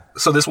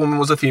So this woman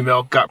was a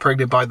female, got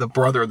pregnant by the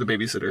brother of the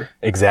babysitter.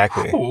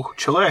 Exactly. Ooh,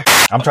 Chile.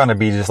 I'm trying to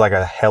be just like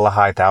a hella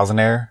high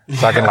thousandaire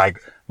so I can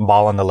like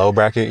ball in the low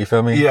bracket, you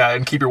feel me? Yeah,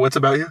 and keep your wits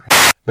about you.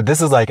 But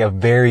this is like a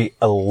very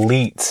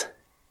elite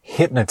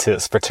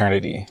hypnotist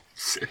fraternity.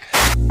 Sick.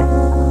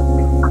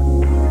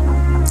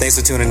 Thanks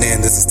for tuning in.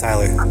 This is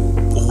Tyler.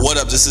 What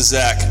up? This is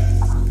Zach.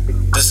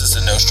 This is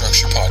the No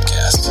Structure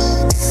Podcast.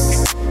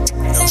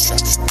 No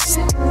Structure.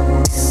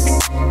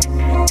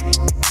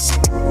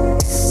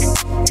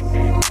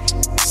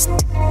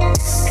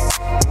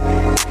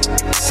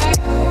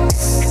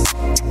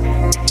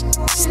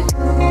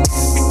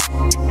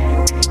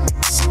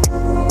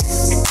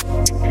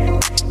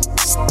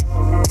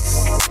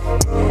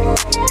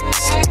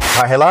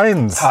 Hot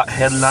headlines. Hot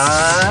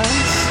headlines.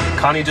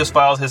 Kanye just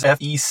filed his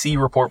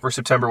FEC report for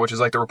September, which is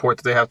like the report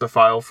that they have to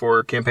file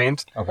for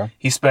campaigns. Okay.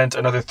 He spent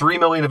another $3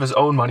 million of his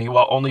own money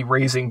while only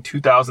raising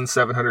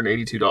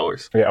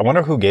 $2,782. Yeah, I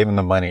wonder who gave him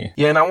the money.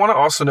 Yeah, and I want to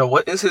also know,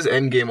 what is his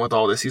end game with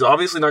all this? He's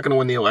obviously not going to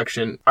win the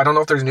election. I don't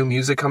know if there's new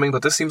music coming,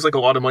 but this seems like a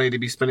lot of money to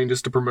be spending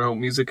just to promote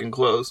music and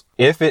clothes.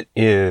 If it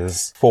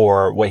is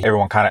for what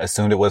everyone kind of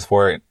assumed it was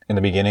for in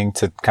the beginning,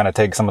 to kind of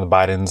take some of the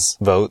Biden's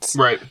votes.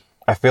 Right.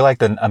 I feel like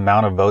the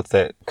amount of votes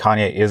that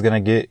Kanye is going to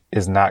get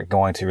is not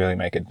going to really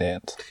make a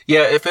dent.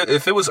 Yeah, if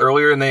it was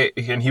earlier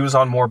and he was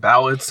on more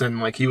ballots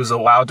and like he was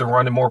allowed to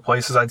run in more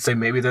places, I'd say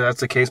maybe that's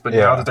the case. But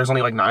now that there's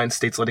only like 9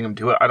 states letting him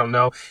do it, I don't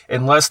know.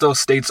 Unless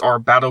those states are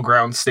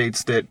battleground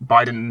states that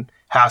Biden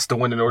has to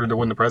win in order to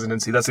win the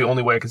presidency. That's the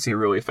only way I can see it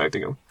really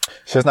affecting him.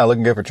 Shit's not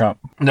looking good for Trump.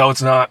 No,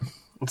 it's not.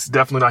 It's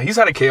definitely not. He's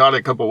had a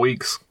chaotic couple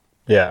weeks.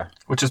 Yeah.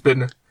 Which has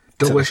been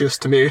delicious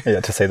to me. Yeah,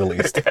 to say the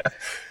least. Yeah.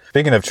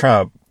 Speaking of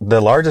Trump,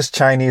 the largest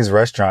Chinese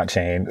restaurant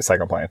chain, it's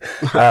like I'm playing,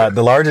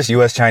 the largest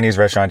U.S. Chinese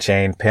restaurant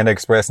chain, Panda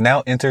Express,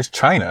 now enters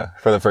China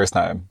for the first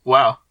time.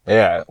 Wow.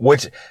 Yeah,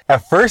 which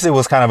at first it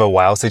was kind of a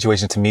wow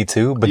situation to me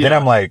too, but then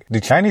I'm like,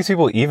 do Chinese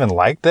people even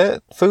like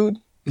that food?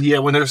 Yeah,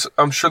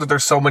 I'm sure that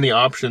there's so many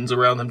options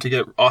around them to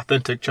get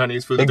authentic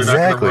Chinese food that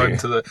they're not going to run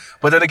to the.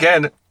 But then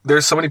again,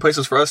 there's so many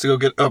places for us to go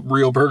get a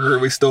real burger,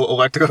 and we still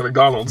elect to go to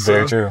McDonald's.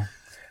 Very true.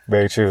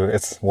 Very true.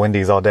 It's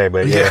Wendy's all day,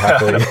 but yeah.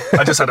 Happily.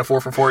 I just had a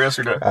 4 for $4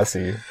 yesterday. I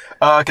see.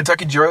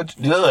 Kentucky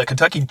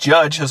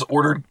judge has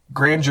ordered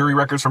grand jury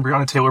records from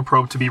Breonna Taylor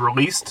probe to be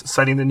released,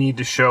 citing the need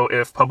to show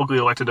if publicly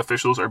elected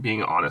officials are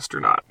being honest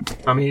or not.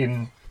 I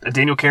mean,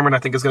 Daniel Cameron, I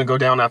think, is going to go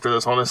down after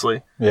this,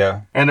 honestly.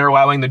 Yeah. And they're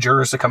allowing the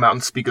jurors to come out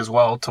and speak as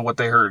well to what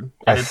they heard.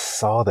 I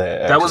saw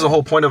that. Actually. That was the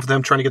whole point of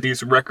them trying to get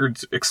these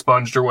records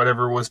expunged or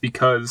whatever, was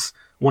because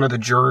one of the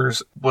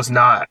jurors was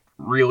not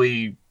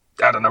really,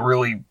 I don't know,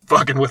 really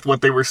fucking with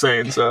what they were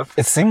saying. So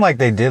it seemed like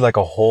they did like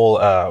a whole,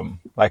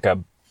 like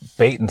a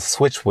bait and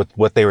switch with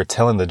what they were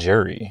telling the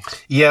jury.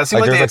 Yeah, it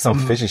seemed like there's like some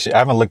fishy shit. I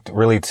haven't looked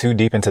really too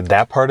deep into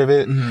that part of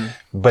it,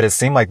 but it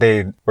seemed like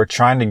they were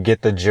trying to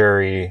get the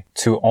jury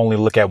to only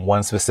look at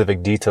one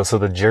specific detail. So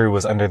the jury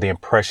was under the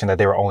impression that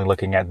they were only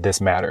looking at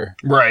this matter.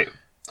 Right.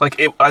 Like,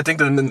 I think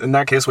that in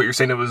that case, what you're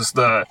saying, it was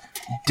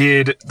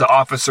did the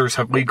officers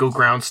have legal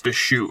grounds to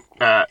shoot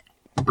at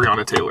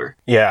Breonna Taylor?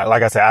 Yeah,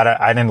 like I said,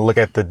 I didn't look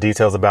at the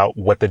details about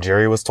what the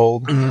jury was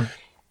told,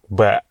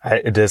 but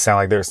it does sound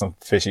like there's some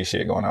fishy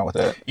shit going on with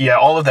that. Yeah,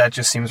 all of that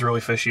just seems really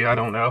fishy. I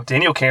don't know.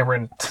 Daniel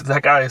Cameron,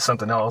 that guy is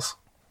something else.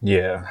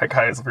 Yeah. That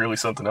guy is really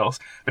something else.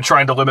 Been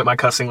trying to limit my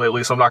cussing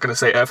lately, so I'm not going to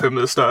say F him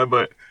this time,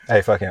 but...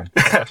 Hey, fuck him.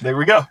 There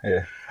we go.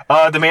 Yeah.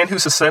 The man who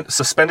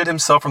suspended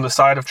himself from the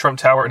side of Trump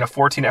Tower in a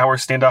 14-hour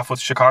standoff with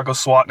Chicago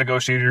SWAT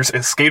negotiators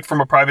escaped from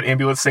a private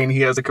ambulance saying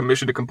he has a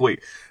commission to complete.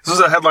 This was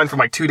a headline from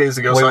like 2 days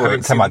ago.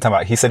 Wait, time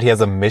out. He said he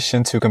has a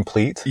mission to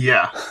complete?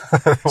 Yeah.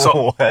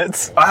 So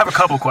what? I have a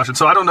couple questions.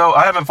 So I don't know.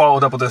 I haven't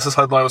followed up with this. This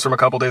headline was from a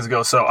couple days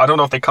ago, so I don't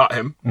know if they caught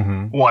him.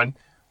 1.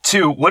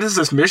 2, what is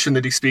this mission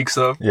that he speaks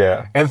of?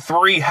 Yeah. And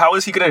 3, how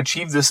is he going to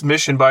achieve this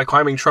mission by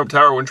climbing Trump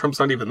Tower when Trump's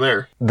not even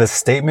there? The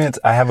statement,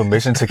 I have a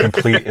mission to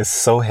complete, is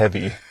so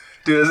heavy.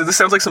 Dude, this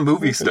sounds like some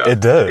movie stuff.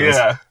 It does.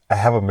 Yeah. I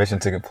have a mission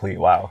to complete.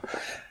 Wow.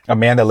 A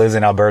man that lives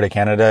in Alberta,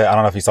 Canada, I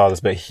don't know if you saw this,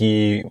 but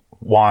he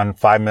won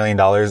 $5 million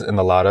in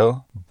the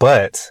lotto,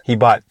 but he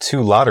bought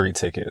 2 lottery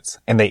tickets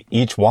and they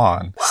each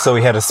won. So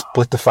he had to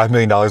split the $5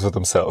 million with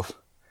himself.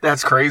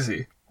 That's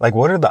crazy. Like,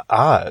 what are the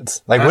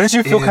odds? Like, wouldn't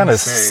you feel kind of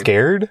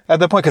scared at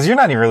that point? Because you're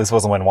not even really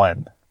supposed to win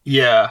 1.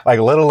 Yeah. Like,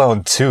 let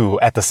alone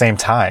 2 at the same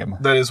time.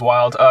 That is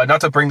wild.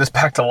 Not to bring this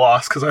back to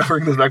Lost, because I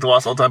bring this back to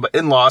Lost all the time, but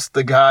in Lost,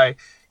 the guy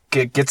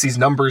gets these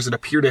numbers that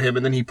appear to him,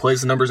 and then he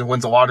plays the numbers and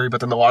wins the lottery, but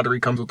then the lottery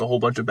comes with a whole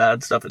bunch of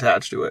bad stuff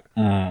attached to it.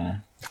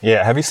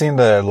 Yeah. Have you seen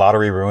the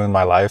Lottery Ruined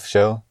My Life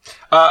show?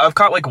 I've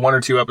caught like 1 or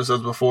 2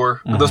 episodes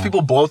before. But those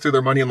people blow through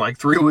their money in like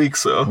 3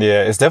 weeks, so.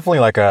 Yeah, it's definitely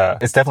a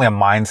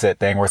mindset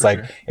thing where it's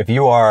like, if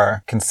you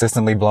are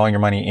consistently blowing your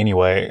money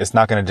anyway, it's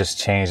not going to just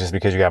change just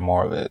because you got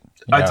more of it.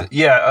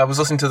 I was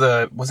listening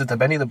to was it the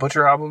Benny the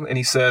Butcher album? And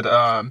he said,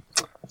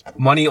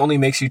 money only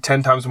makes you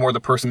 10 times more the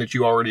person that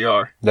you already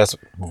are. That's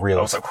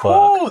real as fuck.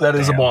 Whoa, that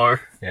is a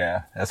bar.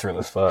 Yeah, that's real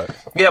as fuck.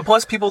 Yeah,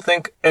 plus people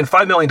think, and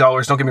 $5 million,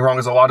 don't get me wrong,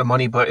 is a lot of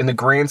money, but in the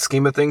grand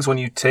scheme of things, when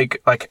you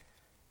take, like,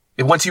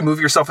 once you move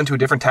yourself into a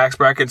different tax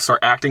bracket and start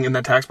acting in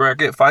that tax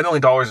bracket, $5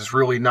 million is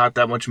really not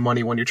that much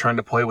money when you're trying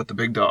to play with the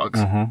big dogs.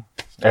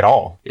 At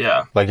all.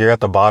 Yeah. Like, you're at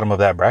the bottom of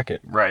that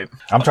bracket. Right.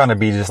 I'm trying to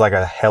be just like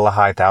a hella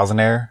high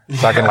thousandaire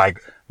so I can like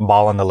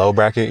ball in the low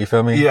bracket, you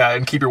feel me? Yeah,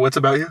 and keep your wits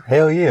about you.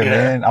 Hell yeah,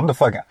 man.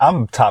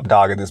 I'm top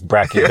dog of this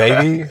bracket,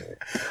 baby.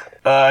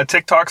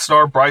 TikTok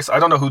star Bryce, I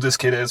don't know who this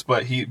kid is,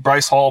 but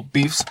Bryce Hall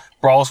beefs,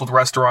 brawls with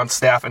restaurant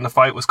staff, and the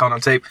fight was caught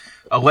on tape.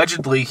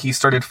 Allegedly, he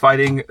started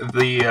fighting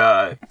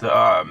the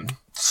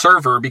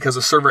server because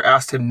the server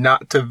asked him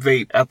not to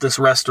vape at this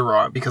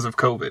restaurant because of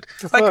COVID.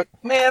 Like,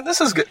 man, this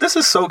is good. This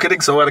is so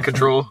getting so out of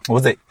control.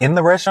 Was it in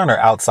the restaurant or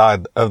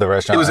outside of the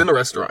restaurant? It was in the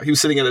restaurant. He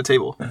was sitting at a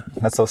table.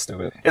 That's so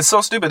stupid. It's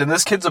so stupid. And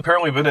this kid's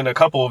apparently been in a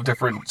couple of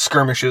different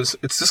skirmishes.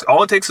 It's just,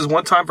 all it takes is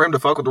one time for him to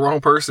fuck with the wrong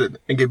person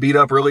and get beat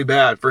up really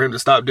bad for him to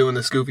stop doing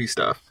this goofy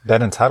stuff.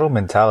 That entitled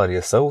mentality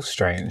is so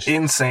strange.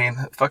 Insane.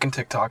 Fucking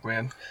TikTok,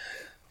 man.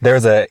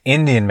 There's an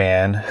Indian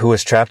man who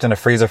was trapped in a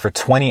freezer for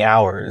 20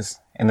 hours,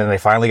 and then they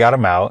finally got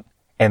him out,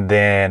 and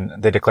then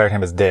they declared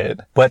him as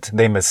dead. But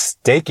they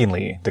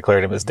mistakenly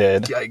declared him as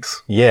dead.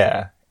 Yikes.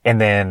 Yeah.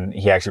 And then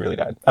he actually really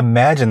died.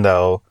 Imagine,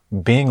 though,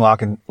 being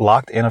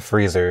locked in a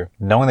freezer,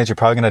 knowing that you're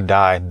probably going to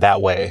die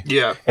that way.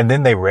 Yeah. And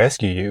then they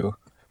rescue you,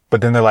 but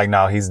then they're like,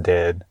 no, he's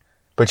dead.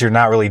 But you're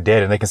not really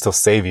dead, and they can still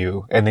save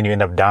you. And then you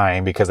end up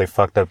dying because they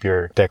fucked up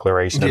your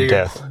declaration of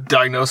death.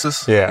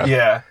 Diagnosis? Yeah.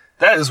 Yeah.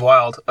 That is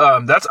wild.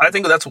 I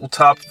think that's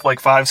top like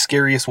 5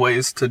 scariest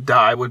ways to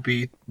die would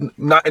be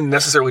not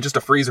necessarily just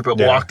a freezer, but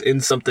locked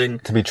in something.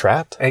 To be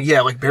trapped? And yeah,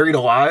 like buried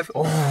alive.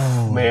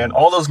 Oh man,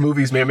 all those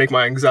movies, man, make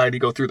my anxiety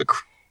go through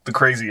the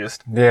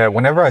craziest. Yeah,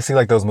 whenever I see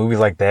like those movies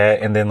like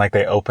that, and then like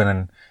they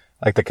open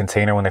like the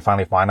container when they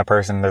finally find the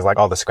person, there's like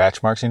all the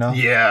scratch marks, you know?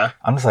 Yeah.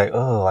 I'm just like,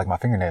 oh, like my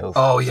fingernails.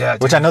 Oh yeah.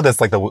 Dude. Which I know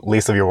that's like the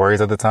least of your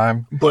worries at the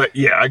time. But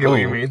yeah, I get what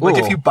you mean. Like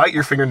if you bite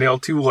your fingernail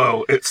too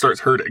low, it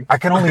starts hurting. I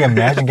can only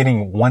imagine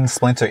getting one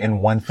splinter in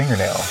one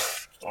fingernail.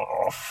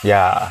 Oh.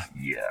 Yeah.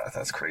 Yeah,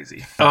 that's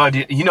crazy.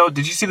 Did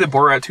you see that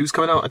Borat 2's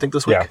coming out? I think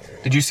this week. Yeah.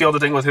 Did you see all the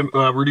thing with him,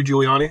 Rudy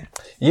Giuliani?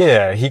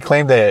 Yeah, he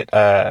claimed that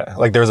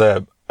like there was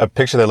a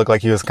picture that looked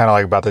like he was kind of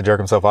like about to jerk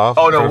himself off.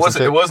 Oh no,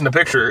 it wasn't a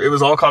picture. It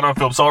was all caught on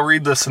film. So I'll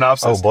read the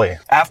synopsis. Oh boy.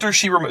 After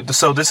she removed,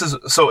 so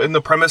in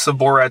the premise of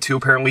Borat 2,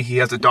 apparently he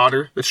has a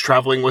daughter that's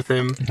traveling with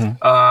him.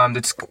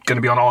 That's going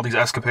to be on all these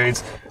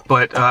escapades.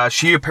 But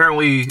she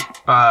apparently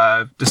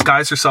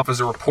disguised herself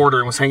as a reporter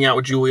and was hanging out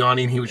with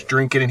Giuliani, and he was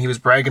drinking and he was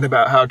bragging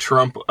about how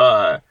Trump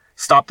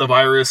stopped the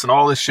virus and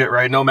all this shit.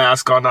 Right? No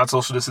mask on, not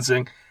social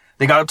distancing.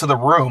 They got up to the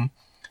room,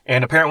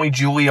 and apparently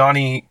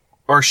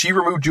she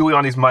removed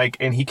Giuliani's mic,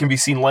 and he can be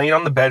seen laying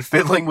on the bed,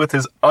 fiddling with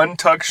his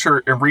untucked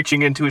shirt and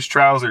reaching into his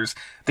trousers.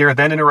 They are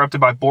then interrupted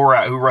by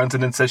Borat, who runs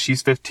in and says,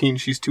 "She's 15.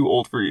 She's too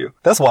old for you."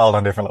 That's wild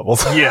on different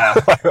levels. Yeah.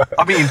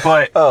 I mean,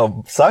 but...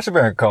 Oh, Sacha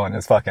Baron Cohen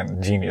is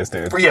fucking genius,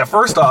 dude. Yeah,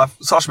 first off,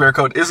 Sacha Baron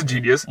Cohen is a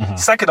genius.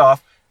 Second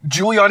off,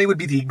 Giuliani would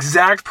be the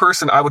exact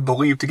person I would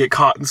believe to get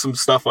caught in some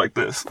stuff like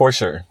this. For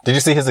sure. Did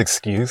you see his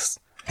excuse?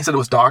 He said it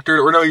was doctored,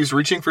 or no, he was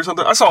reaching for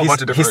something. I saw a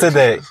bunch of different. He said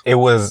that it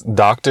was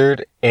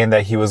doctored and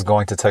that he was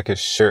going to tuck his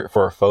shirt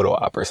for a photo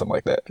op or something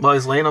like that. While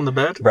he's laying on the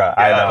bed? Bruh,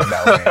 yeah. I don't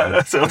know, man.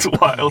 That sounds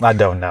wild. I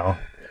don't know.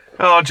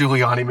 Oh,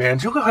 Giuliani, man.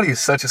 Giuliani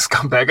is such a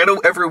scumbag. I know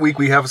every week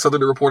we have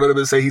something to report on him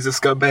and say he's a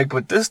scumbag,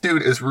 but this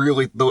dude is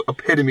really the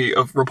epitome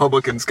of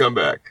Republican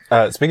scumbag.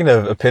 Speaking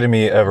of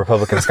epitome of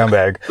Republican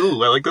scumbag.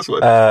 Ooh, I like this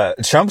one.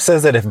 Trump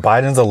says that if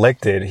Biden's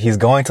elected, he's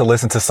going to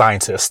listen to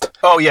scientists.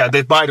 Oh, yeah,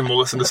 that Biden will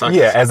listen to scientists.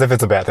 Yeah, as if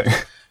it's a bad thing.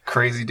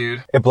 Crazy,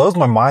 dude. It blows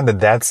my mind that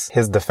that's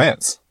his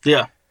defense.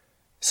 Yeah.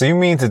 So you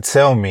mean to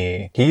tell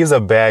me he's a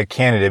bad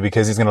candidate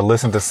because he's going to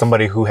listen to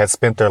somebody who has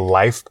spent their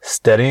life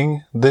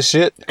studying this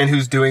shit? And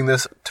who's doing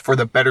this for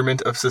the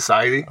betterment of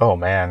society? Oh,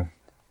 man.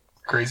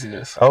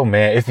 Craziness. Oh,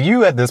 man. If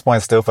you at this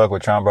point still fuck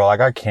with Trump, bro, like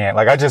I can't.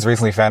 Like I just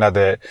recently found out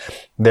that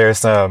there's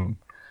some,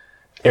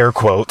 air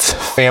quotes,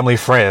 family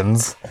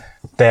friends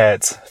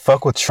that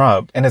fuck with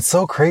Trump. And it's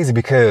so crazy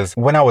because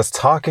when I was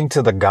talking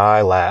to the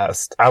guy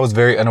last, I was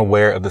very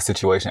unaware of the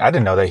situation. I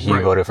didn't know that he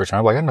voted for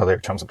Trump. Like, I know they're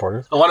Trump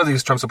supporters. A lot of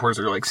these Trump supporters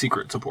are like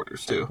secret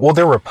supporters too. Well,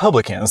 they're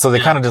Republicans, so they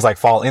kind of just like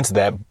fall into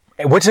that.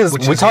 Which is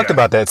we talked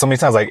about that so many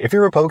times. Like, if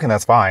you're a Republican,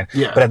 that's fine.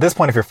 Yeah. But at this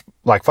point, if you're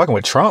like fucking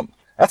with Trump,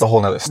 that's a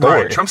whole nother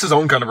story. Right. Trump's his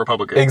own kind of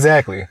Republican.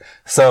 Exactly.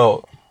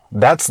 So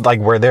that's like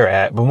where they're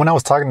at. But when I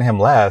was talking to him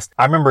last,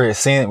 I remember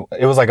seeing,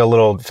 it was like a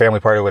little family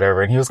party or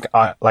whatever, and he was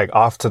like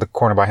off to the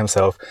corner by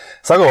himself.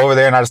 So I go over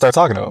there and I just start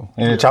talking to him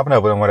and chopping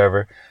up with him,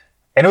 whatever.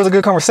 And it was a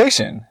good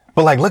conversation.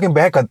 But like looking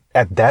back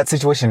at that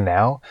situation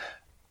now,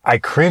 I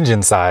cringe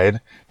inside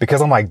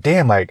because I'm like,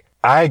 damn, like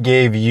I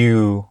gave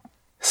you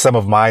some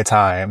of my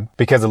time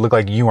because it looked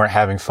like you weren't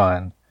having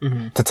fun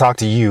to talk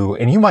to you,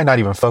 and you might not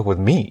even fuck with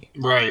me.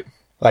 Right.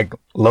 Like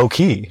low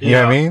key. You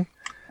know what I mean?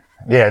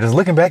 Yeah, just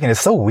looking back, and it's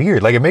so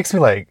weird. Like, it makes me,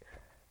 like,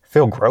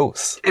 feel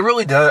gross. It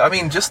really does. I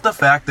mean, just the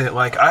fact that,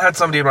 like, I had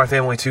somebody in my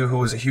family, too, who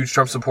was a huge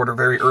Trump supporter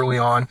very early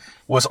on,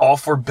 was all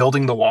for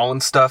building the wall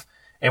and stuff.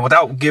 And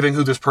without giving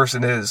who this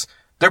person is,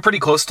 they're pretty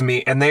close to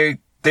me, and they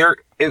they're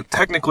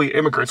technically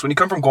immigrants. When you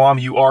come from Guam,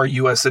 you are a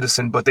U.S.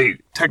 citizen, but they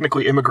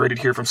technically immigrated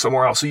here from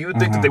somewhere else. So you would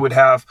think that they would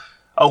have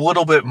a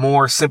little bit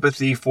more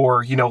sympathy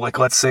for, you know, like,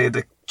 let's say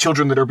the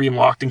children that are being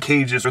locked in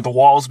cages or the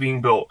walls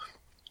being built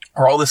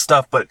or all this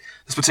stuff. But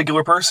this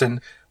particular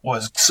person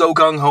was so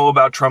gung-ho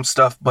about Trump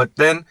stuff. But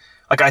then,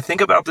 like, I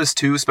think about this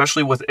too,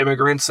 especially with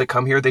immigrants that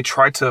come here, they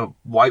try to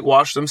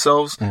whitewash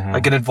themselves,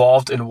 like get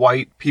involved in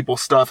white people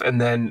stuff and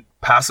then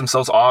pass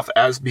themselves off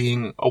as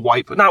being a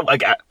white, not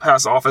like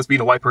pass off as being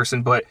a white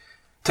person, but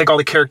take all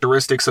the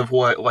characteristics of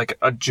what like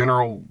a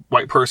general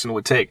white person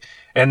would take.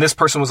 And this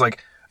person was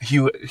like a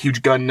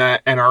huge gun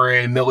nut,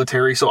 NRA,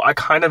 military. So I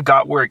kind of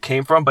got where it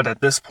came from. But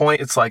at this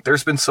point, it's like,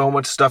 there's been so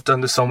much stuff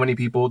done to so many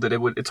people that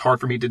it's hard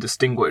for me to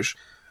distinguish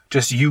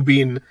just you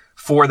being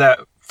for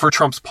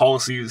Trump's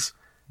policies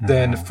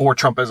than for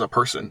Trump as a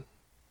person.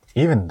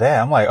 Even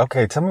that, I'm like,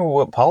 okay, tell me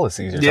what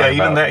policies you're talking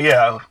about. That,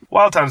 yeah.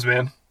 Wild times,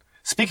 man.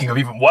 Speaking of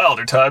even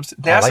wilder times,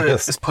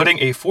 NASA is putting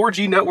a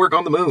 4G network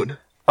on the moon.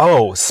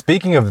 Oh,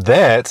 speaking of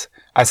that,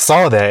 I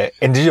saw that.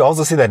 And did you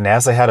also see that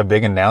NASA had a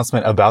big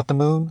announcement about the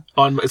moon?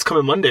 It's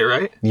coming Monday,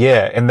 right?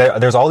 Yeah, and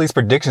there's all these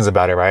predictions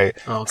about it, right?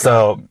 Oh, okay.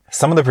 So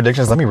some of the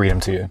predictions, let me read them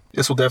to you.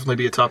 This will definitely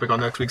be a topic on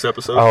next week's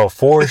episode. Oh,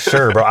 for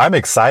sure, bro. I'm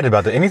excited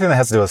about that. Anything that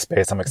has to do with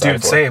space, I'm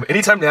excited for. Dude, same.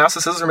 Anytime NASA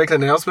says they're making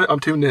an announcement, I'm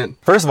tuned in.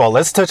 First of all,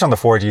 let's touch on the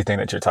 4G thing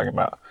that you're talking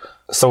about.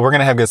 So we're going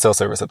to have good cell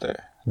service up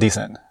there.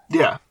 Decent.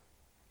 Yeah.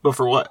 But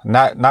for what?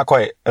 Not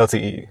quite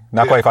LTE.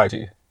 Not quite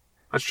 5G.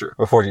 That's true.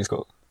 But 4G is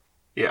cool.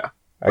 Yeah.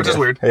 Which is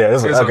weird. Yeah,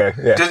 this is okay.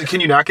 Yeah.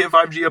 Can you not get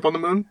 5G up on the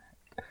moon?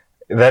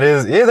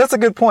 That's a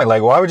good point.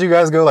 Like, why would you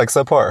guys go like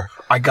subpar?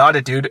 I got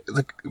it, dude.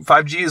 The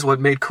 5G is what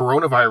made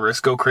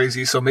coronavirus go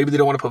crazy. So maybe they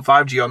don't want to put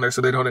 5G on there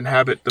so they don't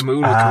inhabit the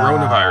moon with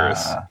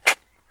coronavirus.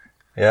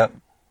 Yep.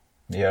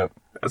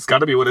 That's got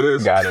to be what it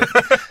is. Got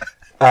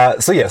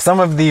it. So yeah,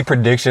 some of the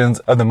predictions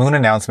of the moon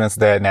announcements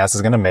that NASA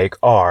is going to make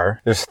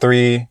there's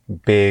 3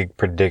 big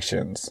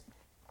predictions.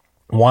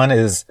 One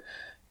is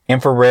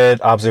infrared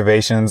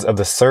observations of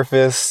the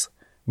surface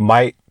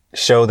might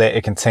show that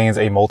it contains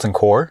a molten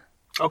core.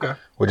 Okay.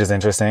 Which is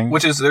interesting.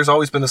 There's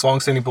always been this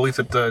long-standing belief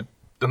that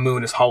the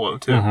moon is hollow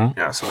too. Mm-hmm.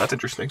 Yeah, so that's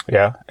interesting.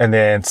 Yeah. And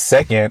then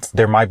second,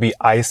 there might be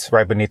ice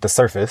right beneath the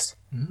surface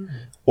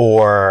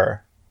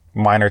or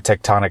minor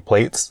tectonic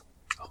plates.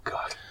 Oh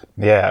God.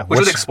 Yeah. Which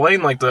would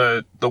explain like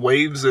the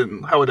waves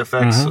and how it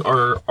affects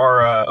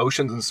our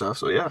oceans and stuff.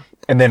 So yeah.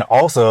 And then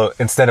also,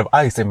 instead of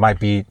ice, it might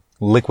be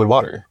liquid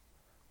water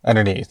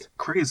underneath.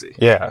 Crazy.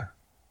 Yeah.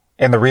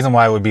 And the reason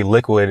why it would be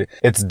liquid,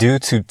 it's due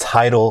to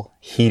tidal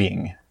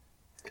heating.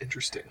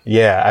 Interesting.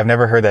 Yeah. I've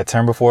never heard that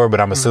term before, but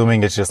I'm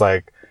assuming it's just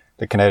like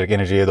the kinetic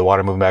energy of the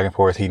water moving back and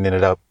forth, heating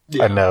it up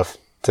enough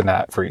to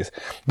not freeze.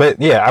 But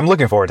yeah, I'm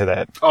looking forward to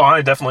that. Oh,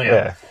 I definitely am.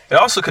 Yeah. It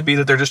also could be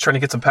that they're just trying to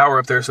get some power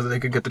up there so that they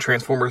could get the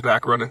Transformers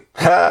back running.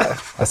 I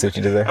see what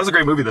you did there. That was a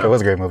great movie, though. It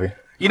was a great movie.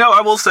 You know,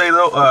 I will say,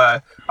 though,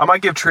 I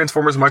might give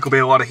Transformers Michael Bay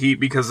a lot of heat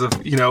because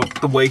of, you know,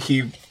 the way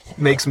he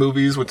makes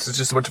movies, which is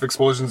just a bunch of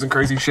explosions and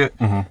crazy shit.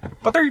 Mm-hmm.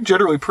 But they're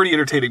generally pretty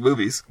entertaining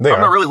movies. I'm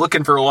not really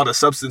looking for a lot of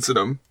substance in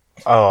them.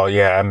 Oh,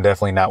 yeah, I'm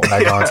definitely not when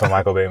I go into a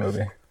Michael Bay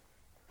movie.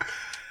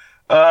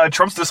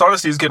 Trump's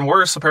dishonesty is getting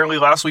worse. Apparently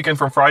last weekend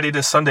from Friday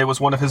to Sunday was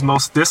one of his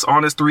most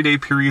dishonest 3-day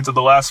periods of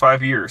the last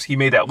 5 years. He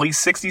made at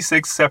least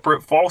 66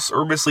 separate false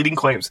or misleading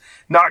claims,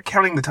 not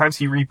counting the times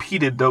he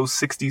repeated those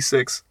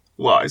 66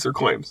 lies or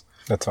claims.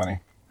 That's funny.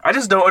 I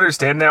just don't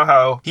understand now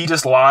how he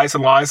just lies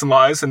and lies and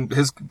lies and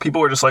his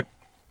people are just like,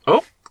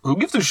 oh, who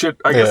gives a shit?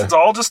 I guess it's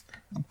all just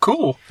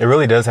cool. It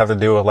really does have to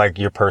do with like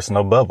your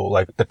personal bubble.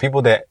 Like the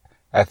people that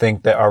I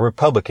think that are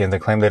Republicans that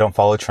claim they don't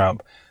follow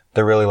Trump,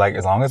 they're really like,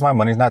 as long as my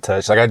money's not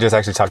touched, like I just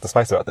actually talked to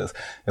Spice about this.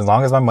 As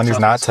long as my money's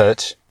not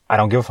touched, I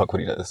don't give a fuck what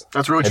he does.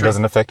 That's really true. It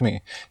doesn't affect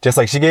me. Just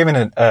like she gave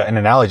an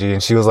analogy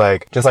and she was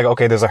like, just like,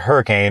 okay, there's a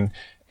hurricane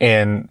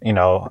in, you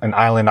know, an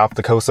island off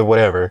the coast of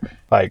whatever.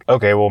 Like,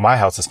 okay, well, my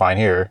house is fine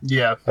here.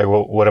 Yeah. Like,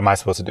 well, what am I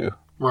supposed to do?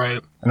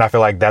 Right. And I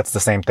feel like that's the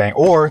same thing.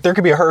 Or there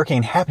could be a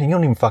hurricane happening. You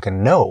don't even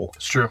fucking know.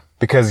 It's true.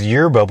 Because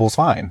your bubble's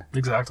fine.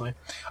 Exactly.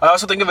 I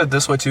also think of it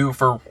this way, too,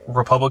 for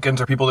Republicans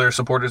or people that are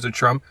supporters of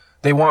Trump.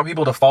 They want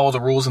people to follow the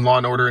rules in law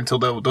and order until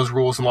those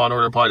rules in law and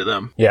order apply to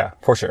them. Yeah,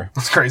 for sure.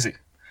 It's crazy.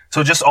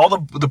 So just all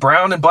the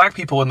brown and black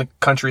people in the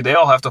country, they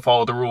all have to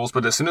follow the rules.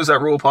 But as soon as that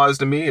rule applies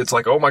to me, it's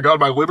like, oh my God,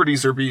 my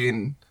liberties are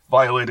being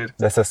violated.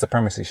 That's that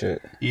supremacy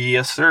shit.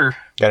 Yes, sir.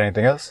 Got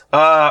anything else?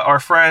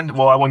 Our friend,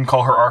 well, I wouldn't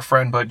call her our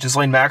friend, but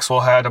Ghislaine Maxwell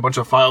had a bunch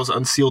of files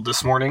unsealed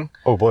this morning.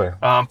 Oh boy.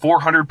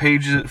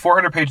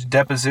 400-page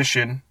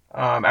deposition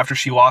after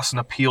she lost an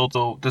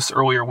appeal this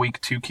earlier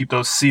week to keep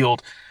those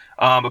sealed.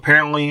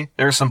 Apparently,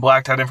 there's some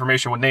blacked out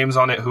information with names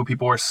on it who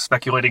people are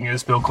speculating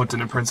is Bill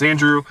Clinton and Prince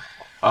Andrew.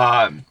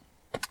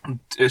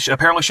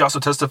 Apparently, she also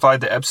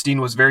testified that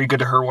Epstein was very good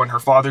to her when her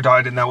father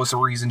died, and that was the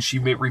reason she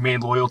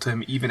remained loyal to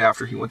him even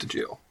after he went to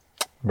jail.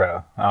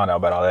 Bro, I don't know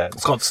about all that.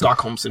 It's called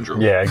Stockholm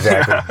Syndrome. Yeah,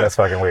 exactly. That's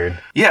fucking weird.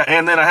 Yeah,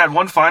 and then I had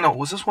one final.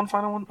 Was this one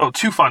final one? Oh,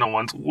 two final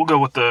ones. We'll go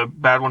with the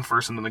bad one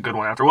first and then the good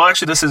one after. Well,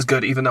 actually, this is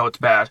good, even though it's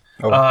bad.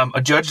 Oh.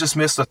 A judge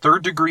dismissed a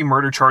third-degree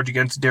murder charge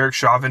against Derek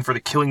Chauvin for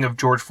the killing of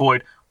George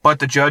Floyd, but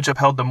the judge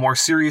upheld the more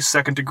serious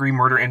second-degree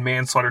murder and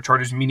manslaughter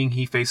charges, meaning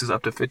he faces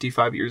up to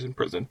 55 years in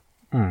prison.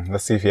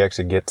 Let's see if he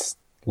actually gets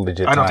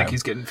legit I don't time. think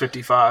he's getting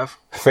 55.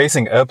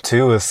 Facing up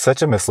to is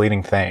such a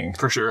misleading thing.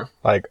 For sure.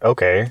 Like,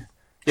 okay.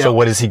 Yeah. So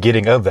what is he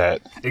getting of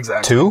that?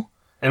 Exactly. 2?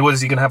 And what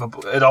is he going to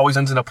have? It always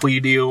ends in a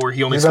plea deal where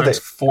he only He's not spends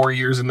the- 4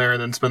 years in there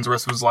and then spends the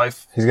rest of his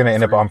life. He's going to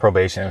end up on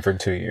probation for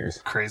 2 years.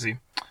 Crazy.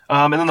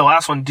 And then the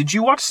last one. Did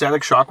you watch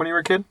Static Shock when you were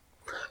a kid?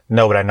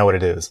 No, but I know what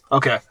it is.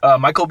 Okay.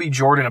 Michael B.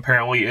 Jordan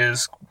apparently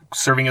is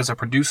serving as a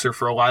producer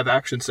for a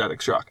live-action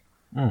Static Shock.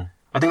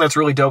 I think that's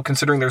really dope,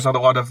 considering there's not a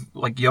lot of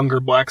like younger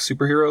black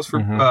superheroes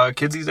for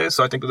kids these days.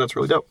 So I think that's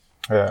really dope,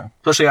 Yeah.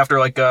 especially after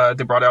like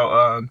they brought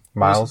out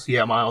Miles?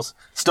 Yeah, Miles.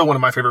 Still one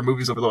of my favorite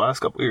movies over the last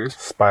couple of years.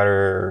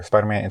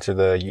 Spider-Man Into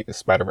the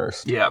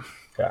Spider-Verse. Yeah,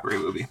 Yeah. great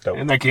movie. Dope.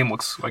 And that game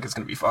looks like it's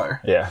gonna be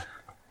fire. Yeah.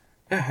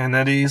 Yeah, and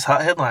that is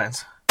hot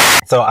headlines.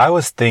 So I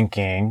was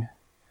thinking,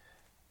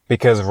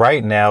 because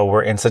right now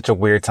we're in such a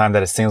weird time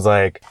that it seems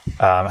like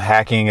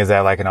hacking is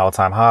at like an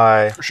all-time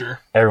high. For sure.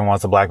 Everyone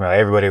wants to blackmail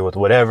everybody with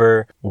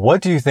whatever.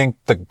 What do you think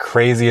the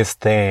craziest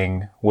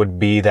thing would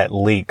be that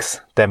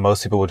leaks that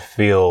most people would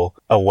feel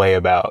a way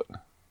about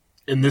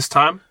In this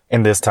time,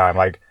 in this time?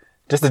 Like,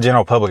 just the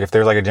general public, if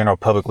there's like a general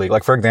public leak.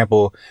 Like, for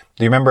example,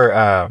 do you remember,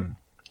 I think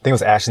it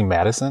was Ashley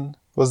Madison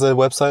was the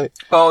website?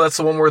 oh, that's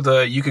the one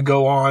where you could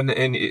go on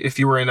and if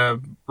you were in a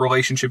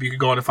relationship, you could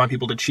go on and find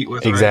people to cheat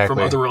with, right, Exactly.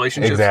 from other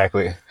relationships.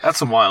 Exactly. That's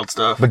some wild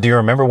stuff. But do you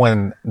remember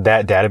when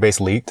that database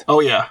leaked? Oh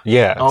yeah.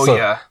 Yeah. Oh so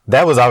yeah.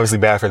 That was obviously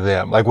bad for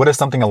them. Like, what if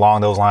something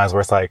along those lines where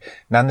it's like,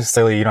 not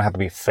necessarily you don't have to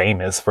be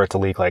famous for it to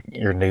leak like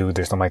your nudes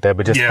or something like that,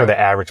 but just Yeah. for the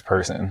average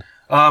person.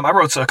 I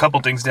wrote a couple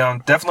things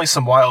down. Definitely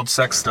some wild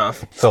sex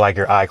stuff. So like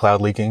your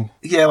iCloud leaking.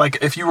 Yeah, like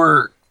if you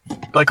were,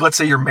 like, let's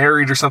say you're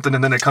married or something,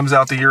 and then it comes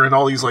out that you're in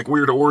all these like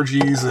weird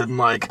orgies and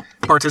like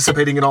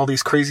participating in all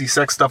these crazy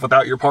sex stuff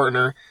without your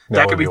partner.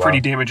 That could would be be pretty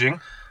wild.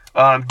 damaging.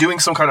 Doing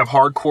some kind of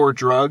hardcore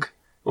drug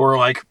or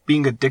like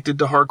being addicted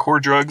to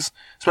hardcore drugs,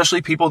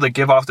 especially people that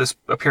give off this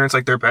appearance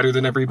like they're better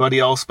than everybody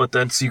else, but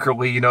then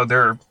secretly, you know,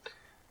 they're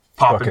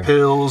popping Fucking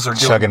pills or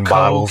doing chugging coke.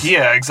 bottles.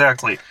 Yeah,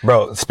 exactly.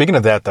 Bro, speaking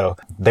of that though,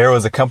 there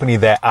was a company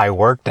that I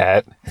worked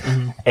at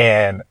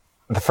and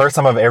the first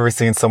time I've ever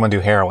seen someone do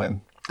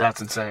heroin.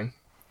 That's insane.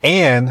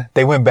 And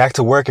they went back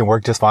to work and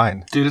worked just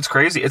fine. Dude, it's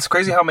crazy. It's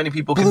crazy how many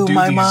people can Blew do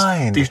my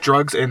mind. these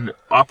drugs and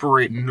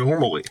operate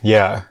normally.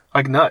 Yeah.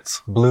 Like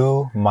nuts.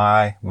 Blew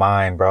my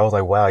mind, bro. I was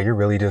like, wow, you're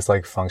really just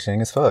like functioning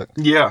as fuck.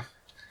 Yeah.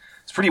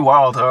 It's pretty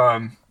wild.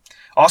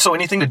 Also,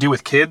 anything to do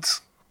with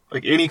kids.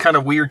 Like any kind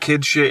of weird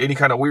kid shit, any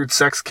kind of weird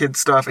sex kid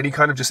stuff, any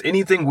kind of just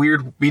anything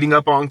weird beating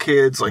up on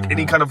kids, like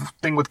any kind of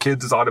thing with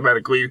kids is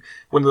automatically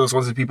one of those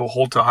ones that people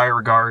hold to high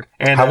regard.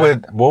 And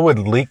What would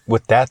leak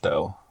with that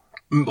though?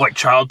 like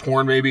child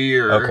porn maybe,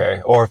 or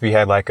Okay. Or if you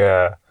had like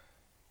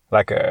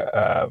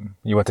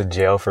you went to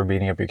jail for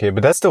beating up your kid,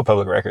 but that's still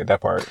public record,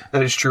 that part.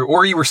 that is true.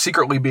 Or you were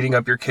secretly beating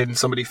up your kid and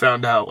somebody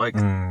found out. Like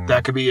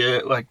that could be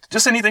it. Like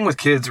just anything with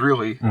kids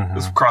really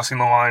is crossing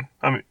the line.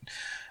 I mean,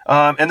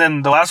 and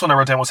then the last one I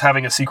wrote down was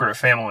having a secret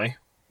family.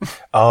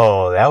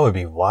 Oh, that would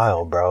be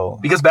wild, bro.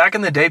 Because back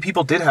in the day,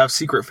 people did have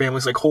secret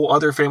families, like whole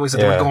other families that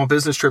they would Yeah. go on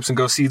business trips and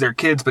go see their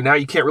kids. But now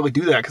you can't really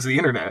do that because of the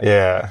internet.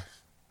 Yeah.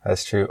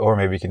 That's true. Or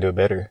maybe you can do it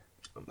better.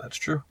 That's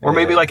true. Or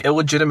maybe like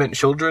illegitimate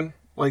children,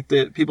 like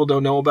that people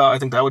don't know about. I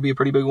think that would be a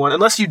pretty big one.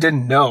 Unless you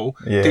didn't know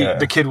Yeah.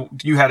 the kid,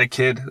 you had a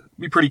kid. It'd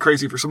be pretty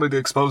crazy for somebody to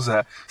expose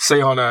that.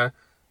 Say on a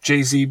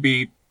Jay-Z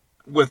beat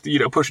with, you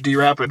know, Pusha D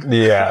rapping.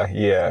 Yeah,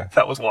 yeah.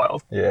 That was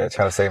wild. Yeah,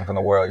 trying to save him from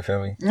the world, you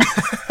feel me?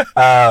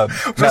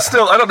 But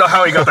still, I don't know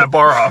how he got that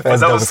bar off, but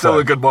That's that dope was as still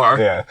fuck. a good bar.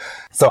 Yeah.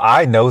 So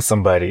I know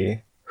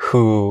somebody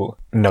who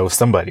knows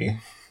somebody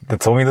that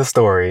told me the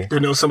story. You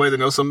know somebody that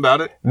knows something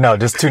about it? No,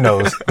 just 2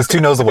 no's. Just 2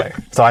 no's away.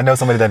 So I know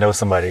somebody that knows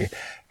somebody.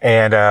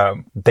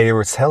 And they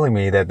were telling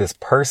me that this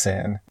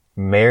person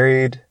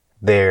married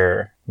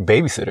their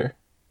babysitter,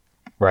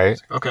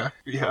 right? Okay.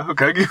 Yeah,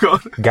 okay, keep going.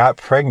 Got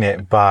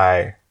pregnant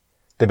by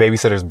the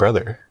babysitter's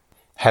brother.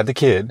 Had the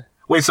kid.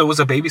 Wait, so was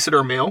a babysitter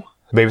a male?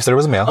 The babysitter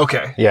was a male.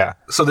 Okay. Yeah,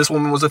 So this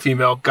woman was a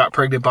female, got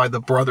pregnant by the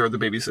brother of the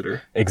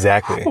babysitter.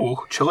 exactly. Ooh,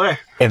 Chile.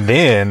 And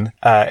then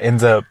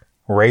ends up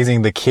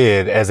raising the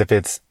kid as if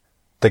it's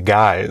the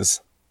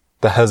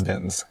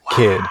husband's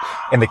kid.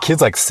 And the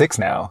kid's like 6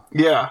 now.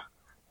 Yeah.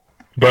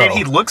 Bro. And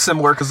he looks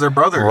similar because they're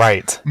brothers.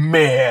 Right.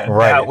 Man.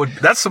 Right.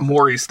 That's some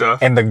Maury stuff.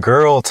 And the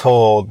girl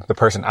told the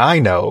person I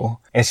know,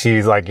 and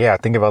she's like, yeah, I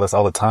think about this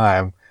all the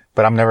time,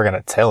 but I'm never going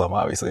to tell him,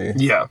 obviously.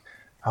 Yeah.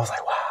 I was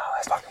like, wow,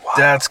 that's fucking wild.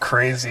 That's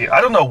crazy.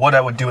 I don't know what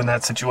I would do in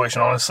that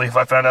situation, honestly, if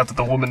I found out that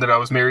the woman that I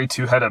was married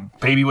to had a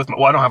baby with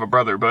well, I don't have a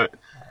brother, but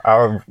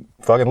I would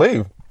fucking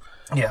leave.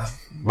 yeah.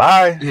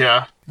 Bye.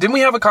 Yeah. Didn't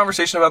we have a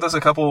conversation about this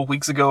a couple of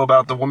weeks ago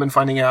about the woman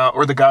finding out,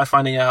 or the guy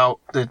finding out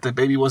that the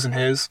baby wasn't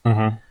his?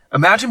 Mm-hmm.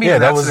 Imagine being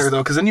in that scenario,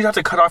 though, because then you'd have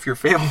to cut off your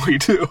family,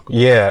 too.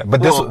 Yeah,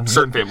 but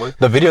certain family.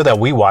 The video that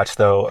we watched,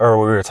 though, or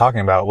we were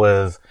talking about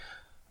was,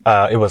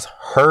 it was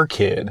her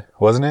kid,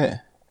 wasn't it?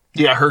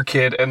 Yeah, her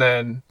kid, and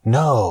then...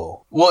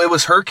 No. Well, it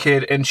was her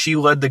kid, and she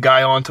led the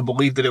guy on to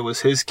believe that it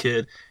was his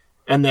kid,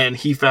 and then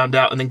he found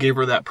out and then gave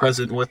her that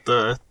present with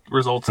the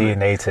results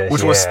DNA test,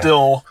 which was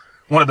still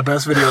one of the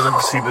best videos I've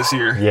ever seen this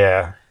year.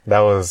 Yeah, that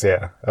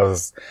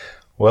was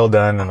well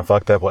done in a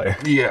fucked up way.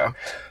 Yeah.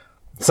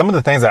 Some of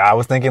the things that I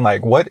was thinking,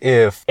 like, what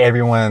if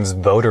everyone's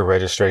voter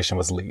registration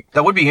was leaked?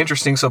 That would be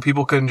interesting, so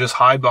people couldn't just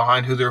hide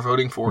behind who they're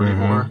voting for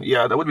anymore.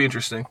 Yeah, that would be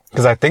interesting.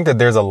 Because I think that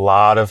there's a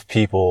lot of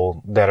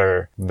people that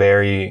are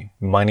very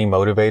money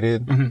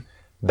motivated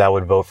that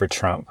would vote for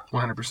Trump.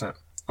 100%.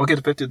 Look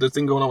at the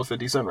thing going on with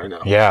 50 Cent right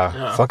now.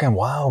 Yeah. Fucking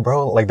wow,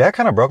 bro. Like, that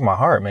kind of broke my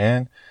heart,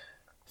 man.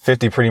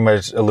 50 pretty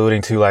much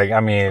alluding to, like, I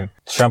mean,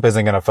 Trump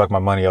isn't going to fuck my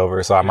money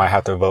over, so I might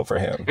have to vote for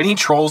him. And he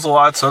trolls a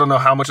lot, so I don't know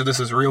how much of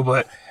this is real,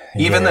 but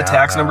even the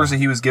tax numbers that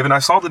he was given, I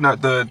saw the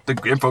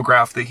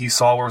infograph that he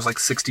saw where it was like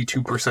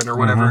 62% or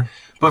whatever.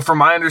 But from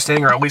my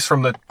understanding, or at least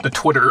from the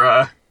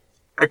Twitter,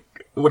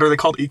 what are they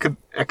called?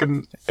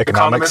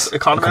 Economists? The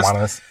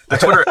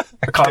Twitter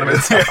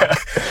economists. Yeah.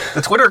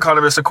 The Twitter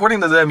economists,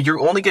 according to them, you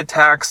only get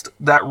taxed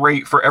that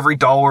rate for every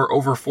dollar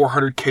over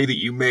 $400K that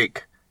you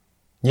make.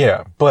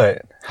 Yeah,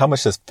 but how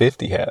much does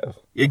 50 have?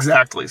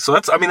 Exactly. So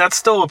that's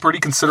still a pretty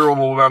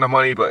considerable amount of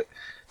money, but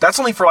that's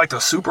only for like the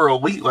super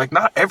elite. Like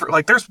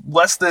there's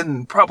less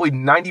than probably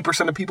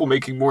 90% of people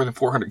making more than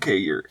 $400K a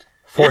year.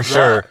 For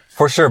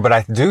sure. But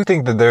I do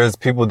think that there's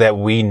people that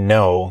we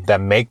know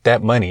that make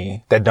that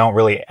money that don't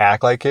really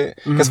act like it.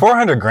 Because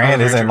 400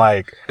 grand isn't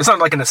like... It's not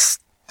like an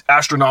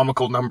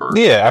astronomical number.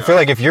 Yeah, I feel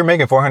like if you're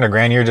making 400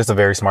 grand, you're just a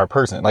very smart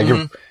person. Like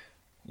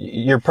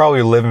you're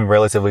probably living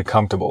relatively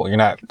comfortable. You're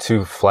not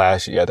too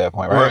flashy at that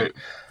point, right?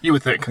 You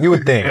would think.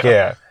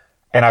 Yeah.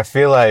 And I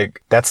feel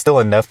like that's still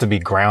enough to be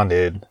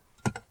grounded.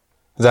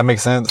 Does that make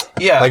sense?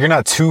 Yeah. Like you're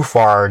not too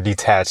far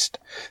detached.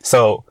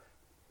 So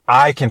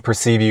I can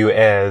perceive you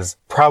as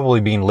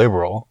probably being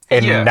liberal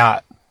and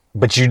not,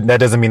 but that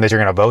doesn't mean that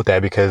you're going to vote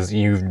that because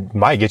you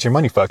might get your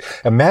money fucked.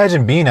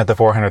 Imagine being at the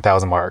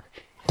 400,000 mark.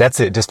 That's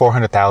it. Just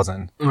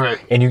 400,000. Right.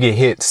 And you get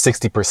hit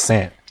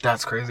 60%.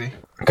 That's crazy.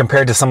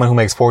 Compared to someone who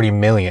makes 40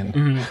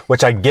 million,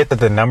 which I get that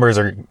the numbers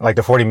are like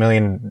the $40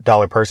 million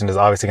person is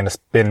obviously going to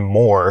spend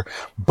more,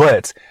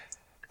 but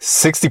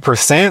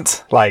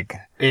 60%, like,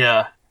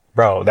 yeah,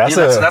 bro, that's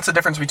a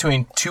difference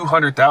between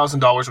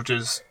 $200,000, which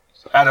is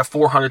out of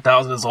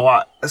 400,000 is a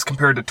lot as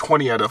compared to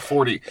 20 out of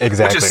 40.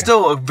 Exactly. Which is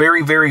still a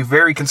very, very,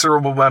 very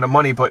considerable amount of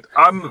money, but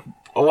I'm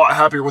a lot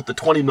happier with the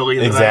 20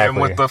 million than I am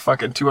with the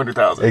fucking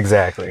 200,000.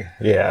 Exactly.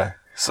 Yeah.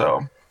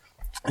 So,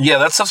 yeah,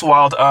 that stuff's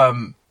wild.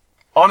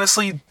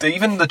 Honestly,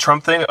 even the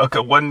Trump thing,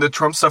 when the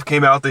Trump stuff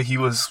came out that he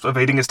was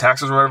evading his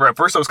taxes or whatever, at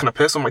first I was kind of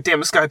pissed. I'm like, damn,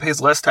 this guy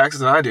pays less taxes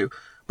than I do.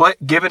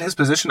 But given his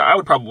position, I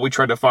would probably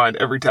try to find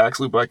every tax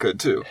loop I could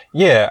too.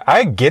 Yeah,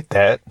 I get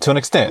that to an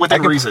extent.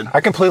 Within reason.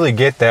 I completely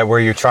get that where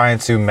you're trying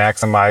to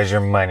maximize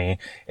your money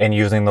and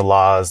using the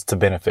laws to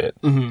benefit.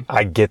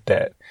 I get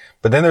that.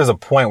 But then there's a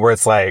point where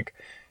it's like,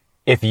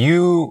 if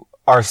you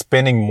are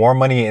spending more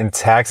money in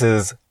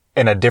taxes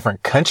in a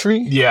different country.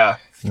 Yeah.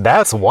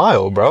 That's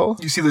wild, bro.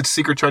 You see the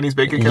secret Chinese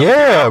bank account?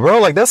 Yeah, bro.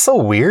 Like, that's so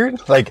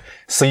weird. Like,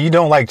 so you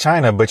don't like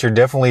China, but you're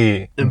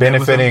definitely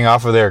benefiting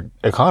off of their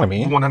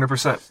economy.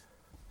 100%.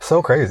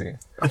 So crazy.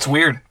 It's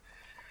weird.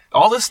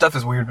 All this stuff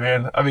is weird,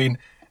 man. I mean,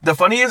 the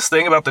funniest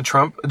thing about the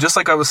Trump, just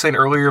like I was saying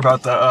earlier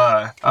about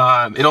the,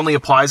 it only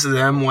applies to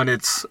them when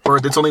it's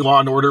only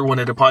law and order when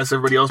it applies to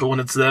everybody else, but when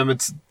it's them,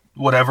 it's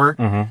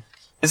whatever.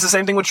 It's the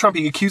same thing with Trump.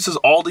 He accuses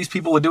all these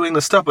people of doing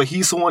this stuff, but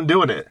he's the one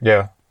doing it.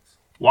 Yeah.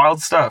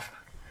 Wild stuff.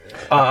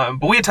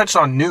 But we had touched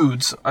on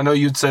nudes. I know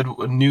you'd said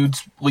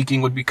nudes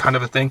leaking would be kind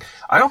of a thing.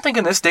 I don't think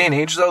in this day and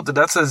age, though, that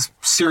that's as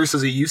serious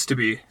as it used to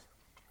be.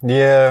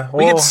 Yeah.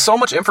 We get so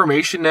much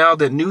information now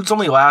that nudes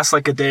only last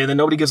like a day and then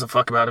nobody gives a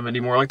fuck about them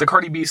anymore. Like the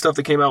Cardi B stuff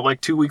that came out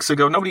like 2 weeks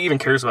ago, nobody even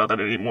cares about that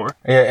anymore.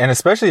 Yeah, and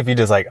especially if you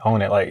just like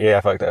own it, like, yeah,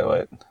 fuck that,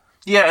 what?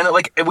 Yeah, and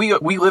like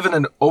we live in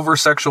an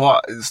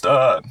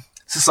over-sexualized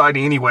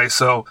society anyway,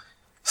 so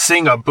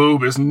seeing a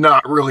boob is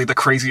not really the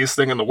craziest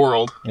thing in the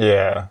world.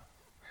 Yeah.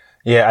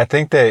 Yeah, I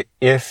think that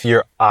if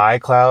your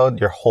iCloud,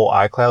 your whole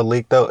iCloud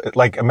leaked though,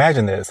 like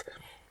imagine this.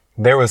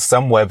 There was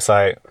some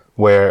website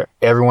where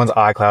everyone's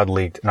iCloud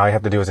leaked and all you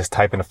have to do is just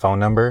type in a phone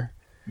number.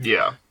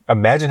 Yeah.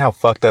 Imagine how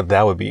fucked up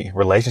that would be.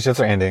 Relationships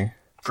are ending.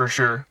 For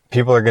sure.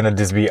 People are going to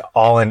just be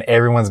all in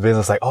everyone's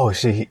business like, oh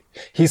shit,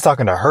 he's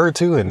talking to her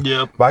too and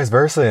vice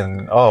versa.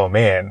 And oh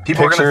man.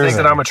 People are going to think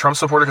that I'm a Trump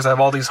supporter because I have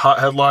all these hot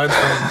headlines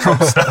from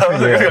Trump stuff.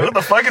 What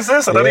the fuck is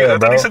this? I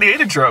thought he said he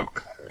hated Trump.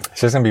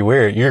 It's just going to be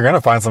weird. You're going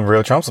to find some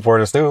real Trump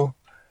supporters too.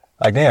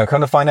 Like, damn, come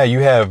to find out you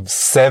have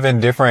 7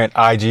 different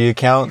IG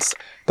accounts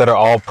that are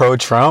all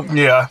pro-Trump.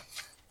 Yeah.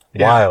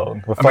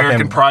 Wild.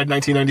 American Pride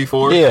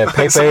 1994. Yeah,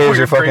 Pepe is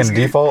your fucking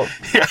default.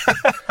 Yeah.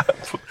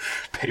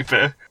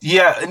 Pepe.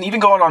 Yeah, and even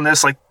going on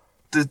this, like,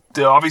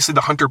 obviously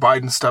the Hunter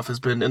Biden stuff has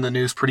been in the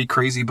news pretty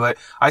crazy, but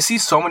I see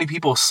so many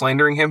people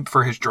slandering him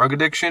for his drug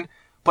addiction,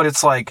 but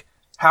it's like,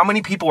 how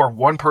many people are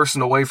one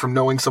person away from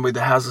knowing somebody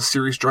that has a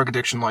serious drug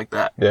addiction like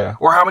that? Yeah.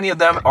 Or how many of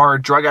them are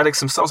drug addicts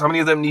themselves? How many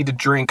of them need to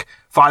drink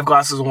 5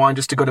 glasses of wine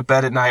just to go to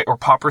bed at night, or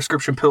pop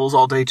prescription pills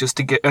all day just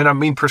to get, and I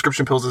mean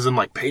prescription pills as in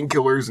like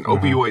painkillers and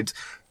opioids,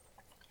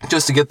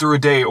 just to get through a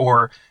day,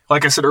 or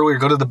like I said earlier,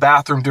 go to the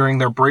bathroom during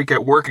their break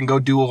at work and go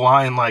do a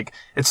line. Like,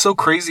 it's so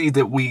crazy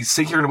that we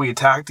sit here and we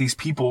attack these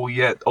people,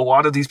 yet a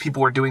lot of these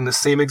people are doing the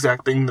same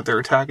exact thing that they're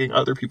attacking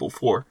other people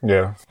for.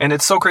 Yeah. And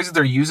it's so crazy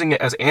they're using it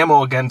as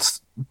ammo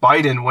against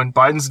Biden when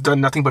Biden's done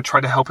nothing but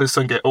try to help his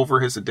son get over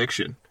his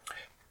addiction.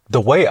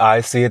 The way I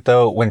see it,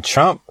 though, when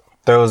Trump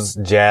throws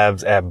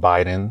jabs at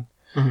Biden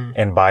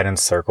and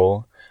Biden's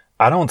circle,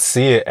 I don't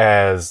see it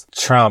as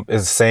Trump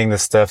is saying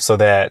this stuff so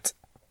that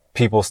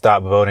people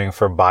stop voting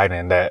for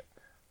Biden that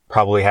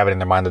probably have it in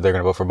their mind that they're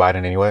going to vote for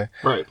Biden anyway.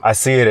 Right. I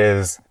see it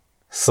as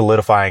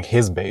solidifying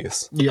his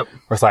base. Yep.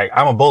 Where it's like,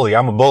 I'm a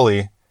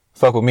bully,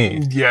 fuck with me. Yeah, You know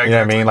what I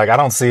exactly. mean? Like, I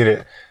don't see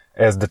it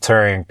as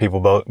deterring people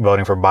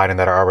voting for Biden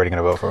that are already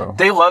going to vote for him.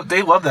 They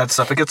love that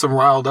stuff. It gets them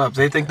riled up.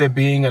 They think that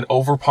being an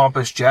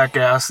overpompous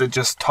jackass that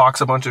just talks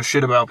a bunch of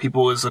shit about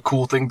people is a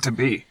cool thing to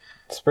be.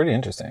 It's pretty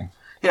interesting.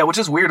 Yeah, which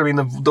is weird. I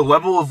mean, the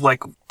level of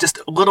like just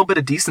a little bit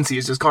of decency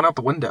has just gone out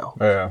the window.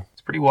 Yeah.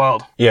 It's pretty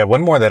wild. Yeah,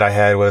 one more that I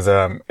had was,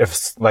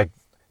 if like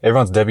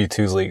everyone's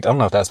W-2s leaked. I don't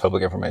know if that's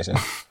public information.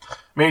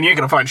 Man, you ain't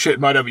gonna find shit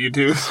in my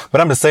W-2s.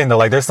 But I'm just saying though,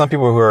 like there's some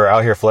people who are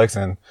out here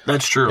flexing.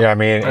 That's true. Yeah, I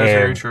mean, that's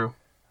very and true.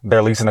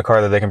 They're leasing a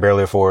car that they can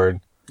barely afford.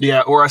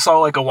 Yeah, or I saw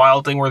like a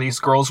wild thing where these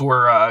girls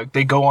were,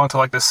 they go onto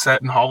like the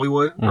set in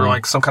Hollywood, or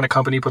like some kind of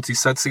company puts these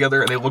sets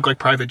together and they look like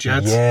private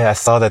jets. Yeah, I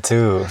saw that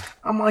too.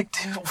 I'm like,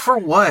 dude, for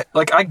what?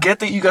 Like, I get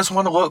that you guys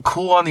want to look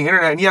cool on the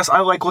internet, and yes, I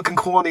like looking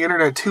cool on the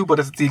internet too, but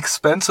at the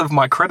expense of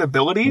my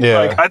credibility? Yeah.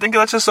 Like, I think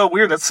that's just so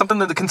weird. That's something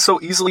that can so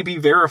easily be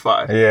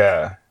verified.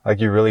 Yeah. Like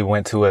you really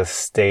went to a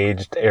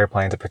staged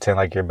airplane to pretend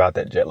like you're about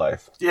that jet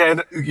life. Yeah,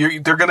 and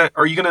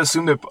are you gonna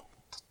assume that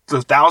the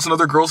 1,000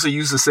 other girls that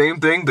use the same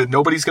thing, that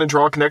nobody's gonna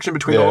draw a connection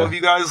between all of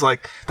you guys?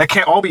 Like, that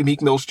can't all be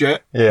Meek Mill's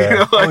jet. Yeah. You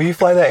know, like, oh, you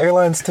fly that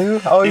airlines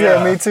too? Oh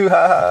yeah, Yeah. me too.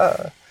 Ha ha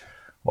ha.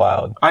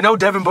 Wild. I know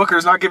Devin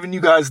Booker's not giving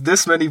you guys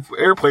this many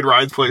airplane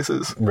rides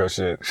places. Real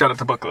shit. Shout out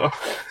to Book, though.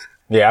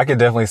 Yeah, I could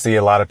definitely see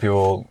a lot of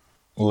people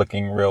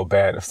looking real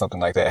bad if something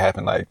like that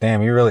happened. Like,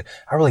 damn, I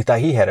really thought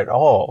he had it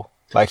all.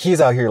 Like,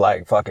 he's out here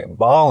like fucking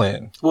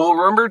balling. Well,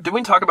 remember, did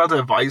we talk about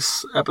the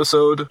Vice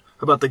episode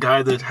about the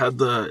guy that had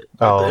the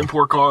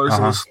import cars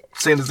and was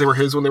saying that they were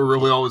his when they were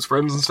really all his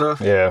friends and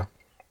stuff? Yeah.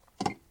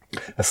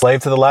 A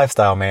slave to the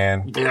lifestyle,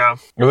 man. Yeah.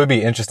 It would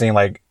be interesting,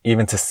 like,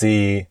 even to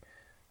see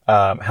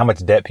how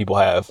much debt people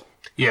have.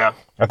 Yeah.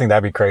 I think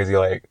that'd be crazy.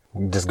 Like,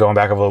 just going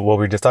back over what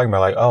we were just talking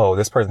about, like, oh,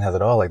 this person has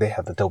it all. Like, they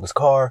have the dopest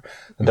car,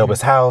 the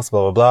dopest house,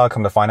 blah, blah, blah.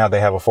 Come to find out they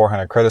have a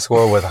 400 credit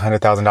score with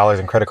 $100,000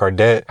 in credit card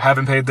debt.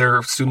 Haven't paid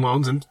their student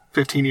loans in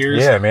 15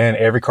 years. Yeah, man.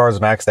 Every car is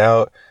maxed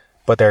out,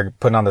 but they're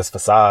putting on this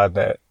facade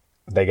that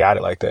they got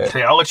it like that.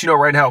 Hey, I'll let you know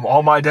right now,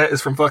 all my debt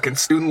is from fucking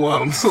student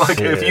loans. Like,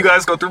 Shit. if you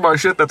guys go through my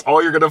shit, that's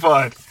all you're gonna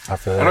find. I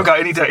feel I don't got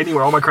any debt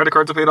anywhere. All my credit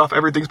cards are paid off.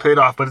 Everything's paid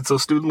off, but it's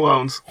those student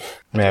loans.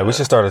 Man, we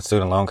should start a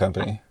student loan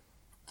company.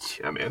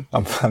 Yeah, man.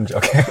 I'm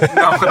joking.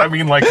 No, but I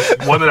mean, like,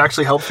 one that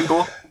actually helps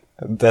people.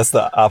 That's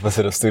the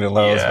opposite of student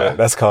loans, Yeah. but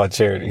that's called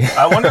charity.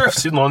 I wonder if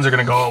student loans are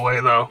gonna go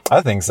away, though.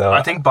 I think so.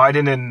 I think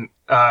Biden and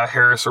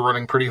Harris are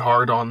running pretty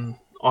hard on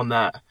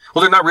that.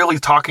 Well, they're not really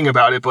talking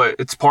about it, but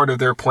it's part of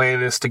their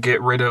plan is to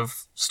get rid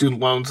of student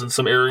loans in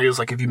some areas.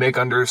 Like, if you make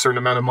under a certain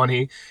amount of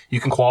money,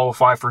 you can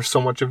qualify for so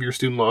much of your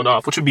student loan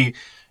off, which would be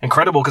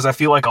incredible because I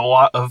feel like a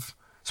lot of,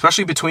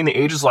 especially between the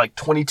ages like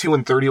 22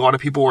 and 30, a lot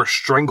of people are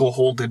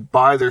strangleholded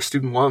by their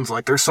student loans.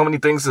 Like, there's so many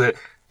things that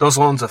those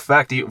loans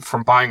affect,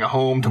 from buying a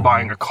home to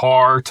buying a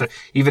car to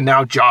even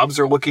now jobs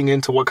are looking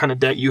into what kind of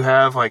debt you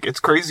have. Like, it's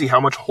crazy how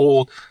much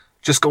hold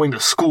just going to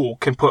school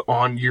can put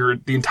on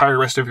the entire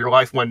rest of your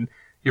life when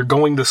you're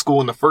going to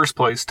school in the first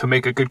place to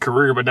make a good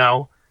career, but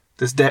now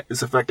this debt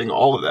is affecting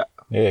all of that.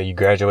 Yeah, you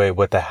graduate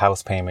with the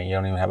house payment. You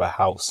don't even have a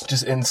house.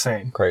 Just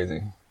insane.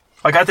 Crazy.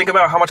 Like, I think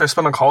about how much I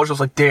spent on college. I was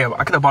like, damn,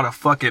 I could have bought a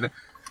fucking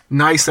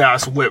nice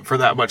ass whip for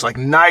that much. Like,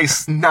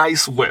 nice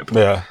whip.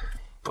 Yeah.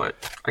 But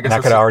I And guess I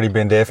could have already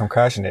been dead from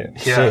crashing it.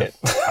 yeah, Shit.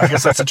 I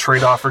guess that's a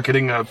trade-off for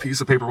getting a piece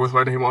of paper with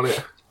my name on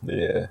it.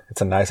 Yeah.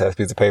 It's a nice ass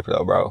piece of paper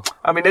though, bro.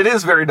 I mean, it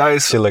is very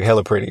nice Shit look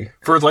hella pretty.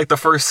 for like the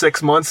first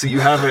 6 months that you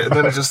have it, and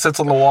then it just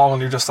sits on the wall,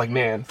 and you're just like,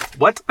 man,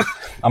 what?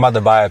 I'm about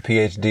to buy a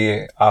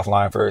PhD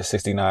offline for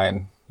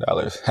 $69.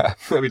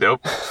 That'd be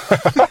dope.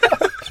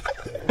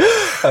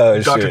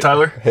 Oh, Dr. shit.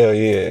 Tyler? Hell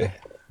yeah.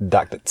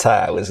 Dr.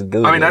 Tyler's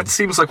good. I mean, that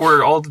seems like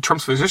where all the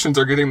Trump's physicians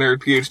are getting their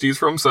PhDs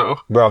from, so.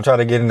 Bro, I'm trying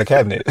to get in the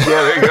cabinet. Yeah,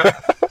 there you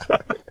go.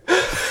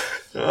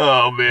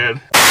 Oh,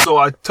 man. So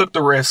I took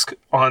the risk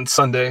on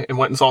Sunday and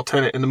went and saw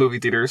Tenet in the movie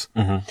theaters,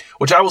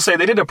 which I will say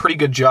they did a pretty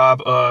good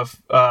job of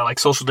like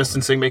social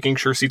distancing, making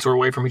sure seats were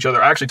away from each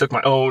other. I actually took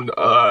my own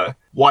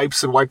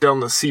wipes and wiped down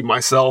the seat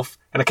myself,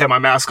 and I kept my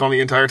mask on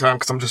the entire time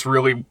because I'm just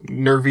really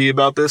nervy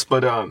about this.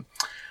 But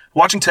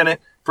Watching Tenet,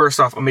 first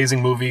off,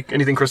 amazing movie.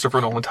 Anything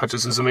Christopher Nolan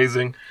touches is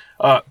amazing.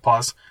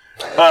 Pause.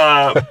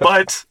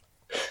 But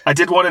I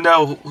did want to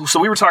know, so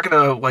we were talking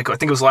to, like, I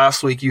think it was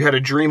last week, you had a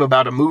dream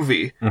about a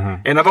movie.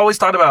 Mm-hmm. And I've always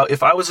thought about,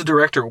 if I was a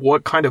director,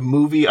 what kind of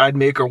movie I'd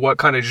make or what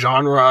kind of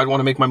genre I'd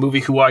want to make my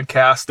movie, who I'd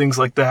cast, things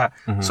like that.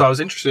 Mm-hmm. So I was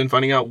interested in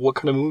finding out what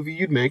kind of movie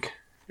you'd make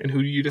and who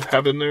you'd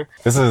have in there.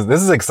 This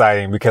is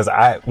exciting because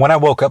when I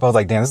woke up, I was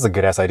like, damn, this is a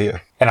good ass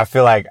idea. And I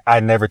feel like I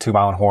never toot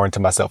my own horn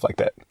to myself like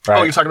that. Right?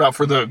 Oh, you're talking about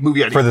for the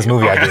movie idea? For this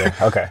movie idea.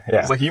 Okay.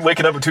 Yeah. It's like you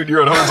waking up and tooting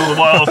your own horns on the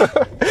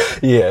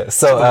wild. Yeah.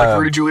 So, like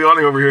Rudy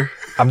Giuliani over here.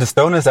 I'm just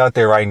throwing this out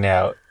there right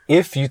now.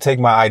 If you take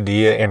my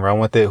idea and run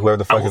with it, whoever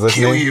the fuck is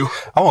listening, kill you.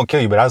 I won't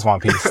kill you, but I just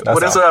want peace.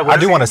 I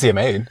do want to see it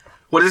made.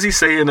 What does he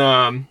say in,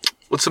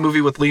 what's the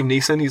movie with Liam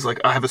Neeson? He's like,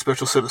 I have a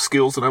special set of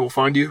skills and I will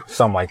find you.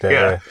 Something like that.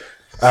 Yeah.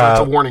 So it's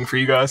a warning for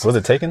you guys. Was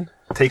it Taken?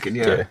 Taken,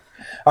 yeah. Okay.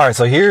 All right.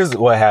 So here's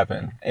what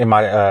happened in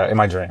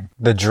my dream.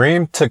 The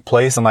dream took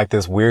place in like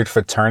this weird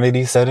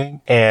fraternity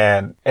setting,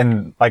 and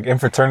like in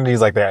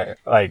fraternities like that,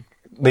 like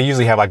they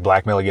usually have like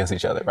blackmail against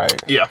each other, right?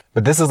 Yeah.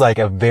 But this is like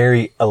a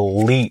very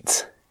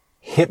elite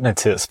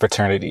hypnotist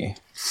fraternity.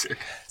 Sick.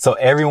 So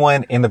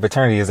everyone in the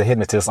fraternity is a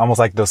hypnotist, almost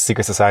like those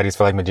secret societies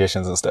for like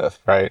magicians and stuff,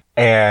 right?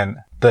 And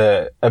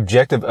the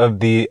objective of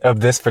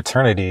this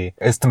fraternity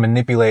is to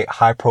manipulate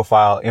high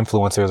profile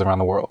influencers around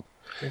the world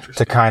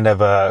to kind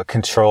of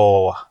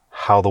control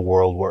how the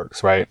world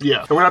works, right?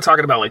 Yeah. And we're not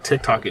talking about like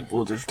TikTok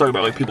influencers. We're talking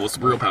about like people with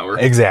real power.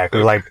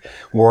 Exactly. Like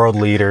world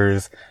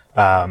leaders,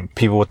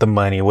 people with the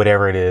money,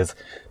 whatever it is.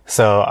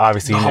 So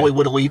obviously, the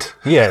Hollywood elite.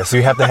 Yeah. So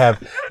you have to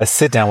have a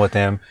sit down with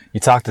them. You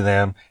talk to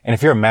them. And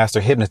if you're a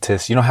master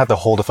hypnotist, you don't have to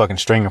hold a fucking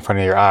string in front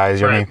of your eyes.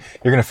 You know what I mean?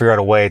 You're going to figure out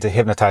a way to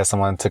hypnotize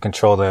someone to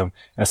control them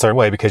in a certain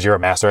way because you're a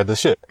master at this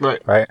shit.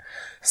 Right. Right.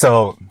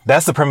 So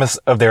that's the premise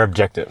of their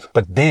objective.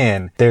 But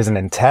then there's an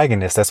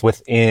antagonist that's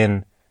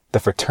within the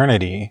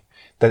fraternity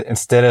that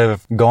instead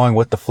of going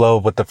with the flow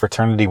of what the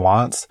fraternity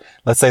wants,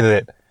 let's say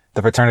that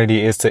the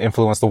fraternity is to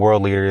influence the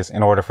world leaders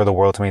in order for the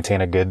world to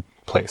maintain a good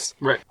place.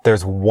 Right.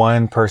 There's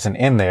one person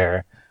in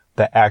there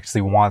that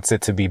actually wants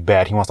it to be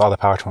bad. He wants all the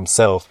power to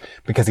himself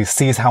because he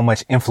sees how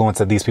much influence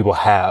that these people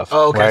have.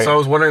 Oh, okay. Right? So I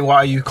was wondering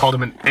why you called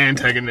him an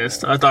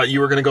antagonist. I thought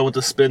you were going to go with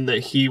the spin that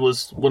he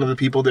was one of the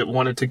people that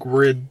wanted to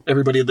rid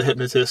everybody of the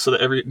hypnotist so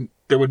that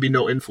there would be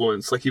no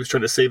influence. Like he was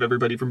trying to save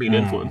everybody from being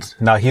influenced.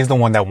 No, he's the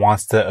one that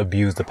wants to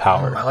abuse the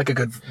power. I like a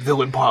good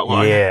villain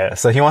plotline. Yeah.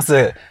 So he wants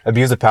to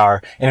abuse the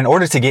power. And in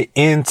order to get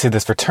into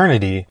this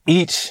fraternity,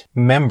 each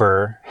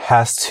member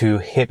has to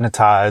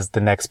hypnotize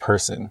the next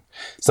person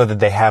so that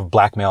they have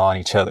blackmail on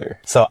each other.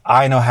 So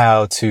I know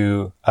how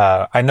to,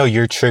 I know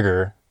your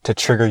trigger to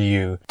trigger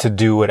you to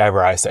do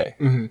whatever I say.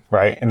 Mm-hmm.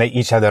 Right. And they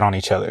each have that on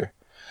each other.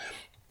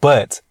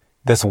 But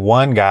this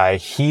one guy,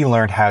 he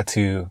learned how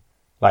to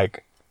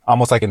like,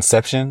 almost like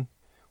Inception,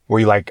 where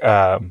you like,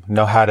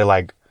 know how to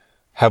like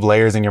have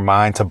layers in your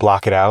mind to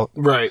block it out.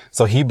 Right.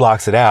 So he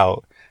blocks it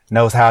out,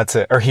 knows how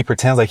to, or he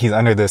pretends like he's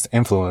under this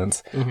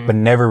influence, but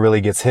never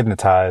really gets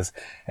hypnotized.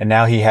 And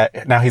now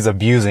he's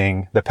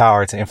abusing the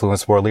power to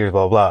influence world leaders,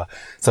 blah, blah, blah.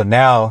 So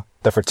now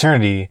the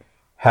fraternity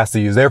has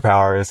to use their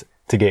powers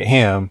to get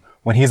him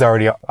when he's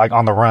already like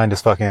on the run,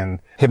 just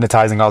fucking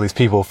hypnotizing all these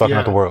people, fucking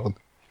up the world.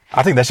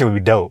 I think that shit would be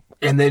dope.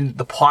 And then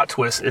the plot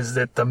twist is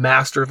that the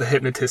master of the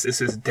hypnotist is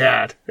his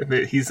dad, and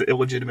that he's the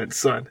illegitimate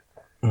son.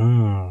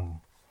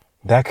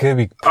 That could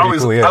be pretty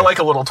cool, yeah. I like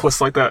a little twist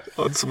like that.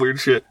 That's some weird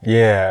shit.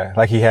 Yeah,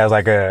 like he has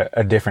like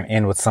a different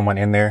end with someone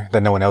in there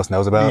that no one else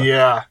knows about.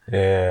 Yeah.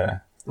 Yeah.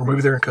 Or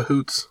maybe they're in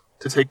cahoots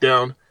to take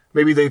down.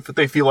 Maybe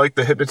they feel like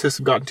the hypnotists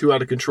have gotten too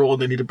out of control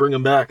and they need to bring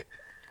him back.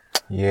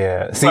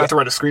 Yeah. See, I have to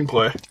write a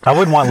screenplay. I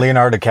wouldn't want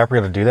Leonardo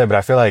DiCaprio to do that, but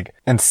I feel like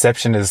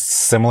Inception is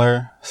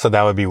similar, so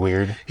that would be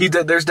weird.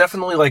 There's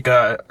definitely like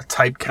a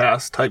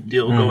typecast type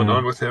deal going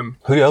on with him.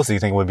 Who else do you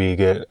think would be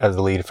good as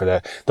the lead for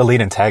that? The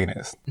lead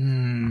antagonist.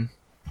 Wouldn't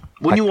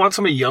you want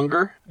somebody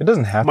younger? It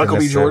doesn't have Michael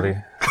to B.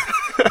 Jordan?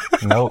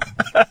 Nope.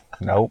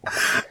 Denzel?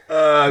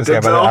 I was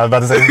about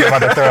to say, he's about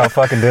to throw out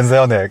fucking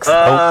Denzel next.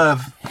 I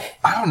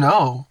don't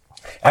know.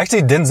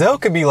 Actually, Denzel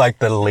could be like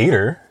the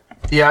leader.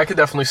 Yeah, I could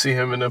definitely see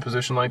him in a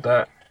position like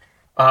that.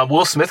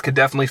 Will Smith could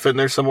definitely fit in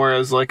there somewhere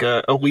as like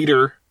a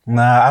leader.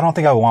 Nah, I don't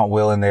think I want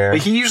Will in there.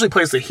 But he usually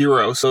plays the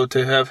hero, so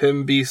to have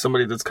him be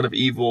somebody that's kind of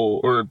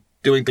evil or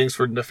doing things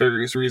for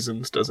nefarious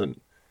reasons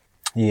doesn't...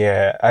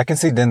 Yeah, I can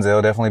see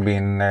Denzel definitely being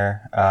in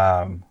there.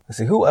 Let's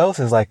see, who else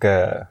is like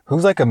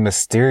who's like a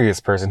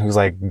mysterious person who's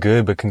like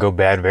good but can go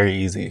bad very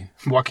easy?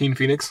 Joaquin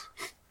Phoenix?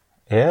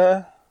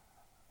 Yeah.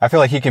 I feel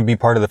like he can be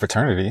part of the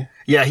fraternity.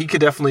 Yeah, he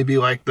could definitely be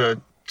like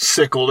the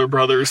sick older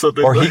brother or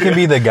something. Or he can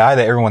be the guy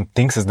that everyone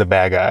thinks is the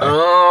bad guy.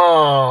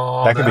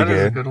 Oh, that could be good.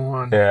 Is a good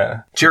one.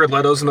 Yeah. Jared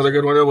Leto's another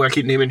good one. Well, I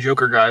keep naming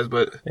Joker guys,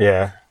 but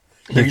yeah,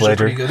 Heath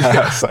Ledger.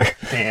 Yeah. Like,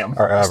 damn.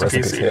 Rest in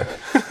peace, yeah.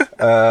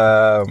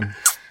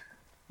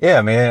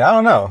 Yeah, man. I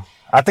don't know.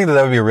 I think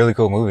that would be a really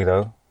cool movie,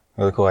 though.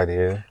 Really cool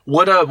idea.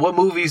 What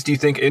movies do you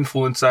think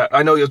influence that?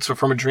 I know it's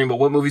from a dream, but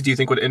what movies do you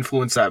think would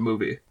influence that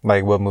movie?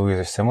 Like, what movies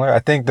are similar? I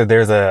think that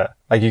there's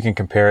you can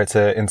compare it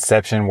to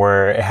Inception,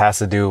 where it has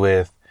to do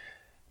with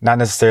not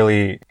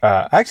necessarily,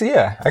 I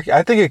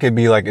think it could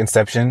be like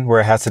Inception,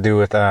 where it has to do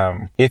with,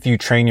 if you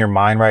train your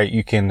mind right,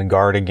 you can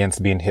guard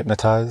against being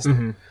hypnotized.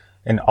 Mm-hmm.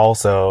 And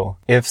also,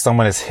 if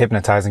someone is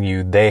hypnotizing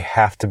you, they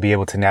have to be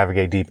able to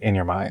navigate deep in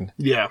your mind.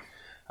 Yeah.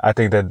 I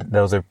think that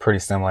those are pretty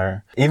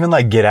similar. Even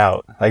like Get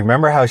Out. Like,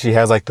 remember how she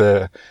has like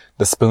the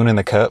spoon in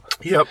the cup?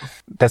 Yep.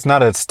 That's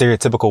not a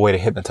stereotypical way to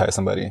hypnotize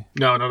somebody.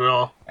 No, not at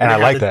all. And I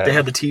like that. They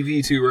had the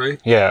TV too,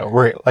 right? Yeah.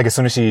 Where like as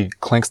soon as she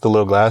clinks the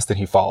little glass, then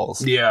he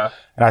falls. Yeah.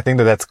 And I think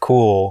that that's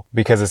cool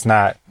because it's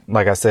not,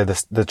 like I said,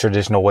 the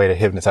traditional way to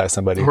hypnotize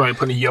somebody. Right.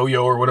 Putting a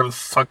yo-yo or whatever the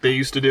fuck they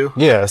used to do.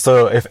 Yeah.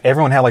 So if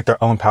everyone had like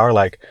their own power,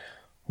 like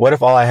what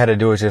if all I had to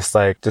do was just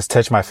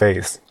touch my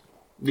face?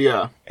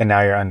 Yeah. And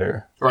now you're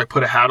under. Or like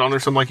put a hat on or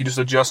something, like you just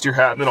adjust your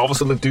hat and then all of a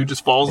sudden the dude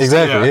just falls.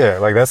 Exactly, yeah.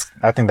 Like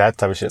I think that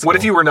type of shit's What cool.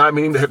 if you were not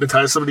meaning to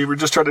hypnotize somebody, you were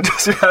just trying to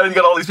adjust your hat and you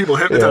got all these people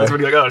hypnotized, but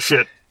you're like, oh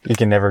shit. You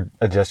can never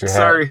adjust your hat.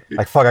 Sorry.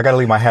 Like, fuck, I gotta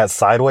leave my hat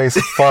sideways?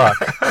 Fuck.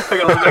 I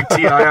gotta look like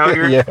T.I. out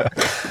here. Yeah.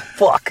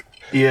 Fuck.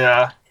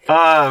 Yeah.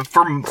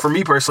 For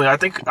me personally, I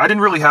think I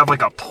didn't really have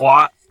like a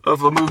plot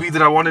of a movie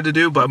that I wanted to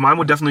do, but mine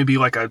would definitely be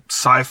like a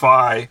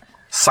sci-fi,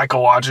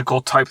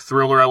 psychological type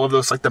thriller. I love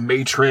those, like The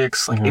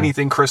Matrix, like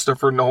anything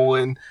Christopher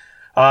Nolan,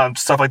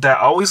 stuff like that.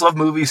 I always love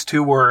movies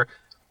too where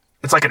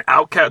it's like an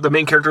outcast. The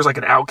main character is like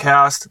an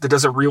outcast that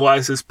doesn't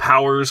realize his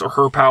powers or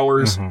her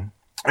powers,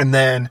 and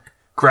then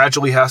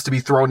gradually has to be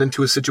thrown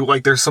into a situation.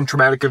 Like there's some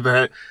traumatic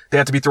event, they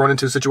have to be thrown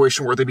into a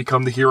situation where they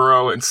become the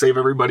hero and save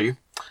everybody.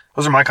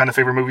 Those are my kind of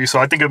favorite movies. So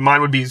I think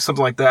mine would be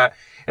something like that.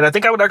 And I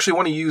think I would actually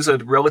want to use a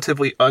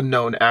relatively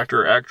unknown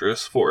actor or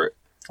actress for it.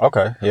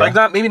 Okay. Yeah.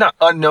 Like maybe not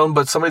unknown,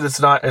 but somebody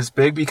that's not as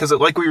big, because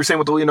like we were saying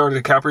with the Leonardo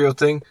DiCaprio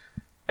thing,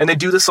 and they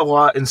do this a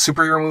lot in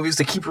superhero movies.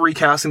 They keep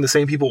recasting the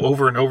same people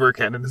over and over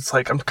again. And it's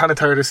like, I'm kind of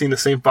tired of seeing the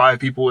same 5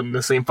 people in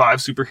the same 5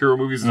 superhero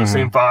movies and the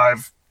same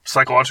 5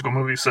 psychological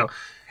movies. So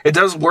it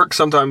does work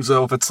sometimes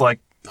though, if it's like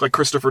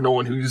Christopher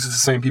Nolan, who uses the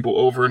same people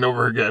over and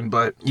over again.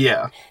 But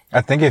yeah. I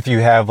think if you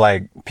have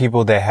like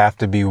people that have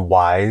to be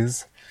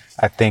wise,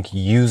 I think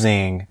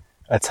using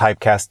a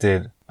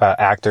typecasted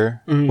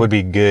actor would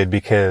be good,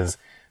 because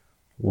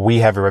we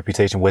have a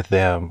reputation with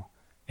them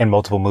in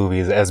multiple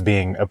movies as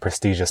being a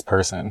prestigious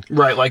person.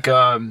 Right. Like,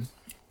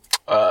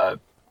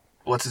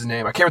 what's his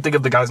name? I can't think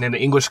of the guy's name. The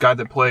English guy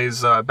that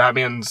plays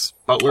Batman's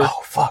butler.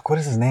 Oh, fuck. What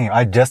is his name?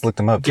 I just looked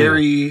him up.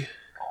 Gary.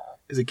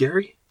 Is it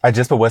Gary? I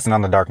just put Weston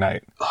on The Dark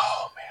Knight.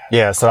 Oh, man.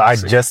 Yeah, so I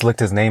just looked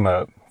his name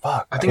up.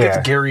 Fuck. I think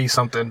it's Gary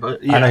something,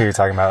 but yeah. I know who you're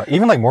talking about.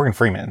 Even like Morgan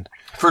Freeman.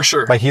 For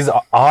sure. Like he's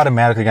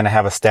automatically going to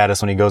have a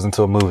status when he goes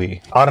into a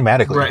movie.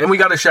 Automatically. Right. And we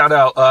got to shout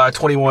out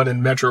 21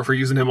 and Metro for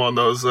using him on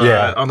those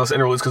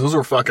interludes, because those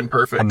were fucking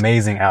perfect.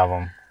 Amazing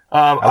album.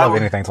 I love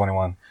anything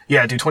 21.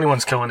 Yeah, dude,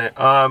 21's killing it.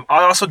 I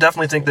also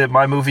definitely think that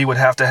my movie would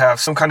have to have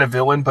some kind of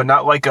villain, but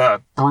not like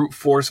a brute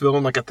force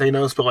villain like a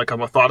Thanos, but like a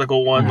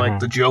methodical one, like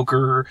the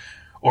Joker,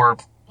 or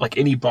like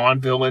any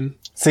Bond villain.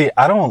 See,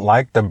 I don't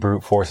like the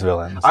brute force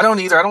villains. I don't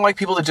either. I don't like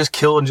people that just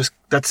kill and just,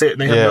 that's it.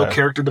 And they have no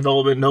character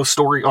development, no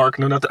story arc,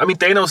 no nothing. I mean,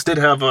 Thanos did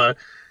have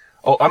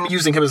I'm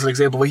using him as an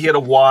example, but he had a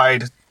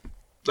wide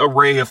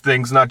array of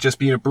things, not just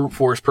being a brute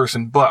force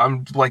person. But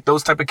I'm like,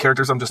 those type of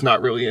characters I'm just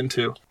not really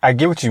into. I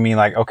get what you mean.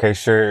 Like, okay,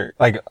 sure.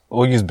 Like,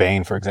 we'll use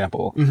Bane, for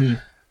example.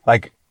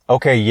 Like,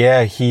 okay,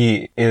 yeah,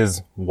 he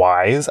is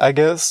wise, I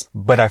guess.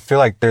 But I feel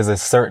like there's a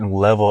certain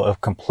level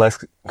of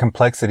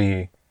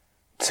complexity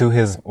to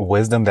his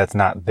wisdom that's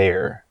not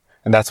there.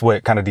 And that's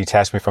what kind of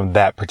detached me from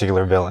that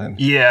particular villain.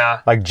 Yeah.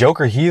 Like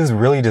Joker, he is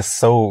really just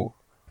so,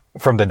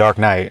 from The Dark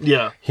Knight.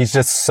 Yeah. He's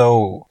just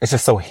so, it's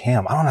just so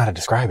him. I don't know how to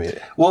describe it.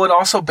 Well, and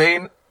also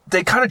Bane,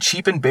 they kind of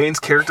cheapened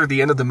Bane's character at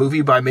the end of the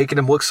movie by making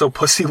him look so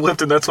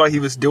pussy-lipped, and that's why he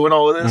was doing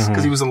all of this,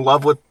 because he was in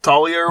love with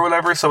Talia or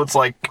whatever. So it's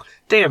like,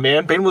 damn,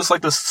 man, Bane was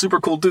like this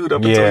super cool dude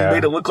up until he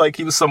made it look like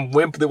he was some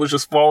wimp that was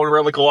just following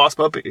around like a lost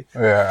puppy.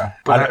 Yeah.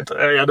 But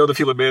I know the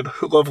feeling, man.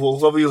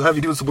 Love you, have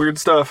you doing some weird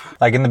stuff.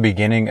 Like in the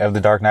beginning of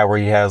The Dark Knight, where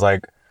he has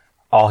like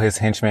all his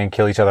henchmen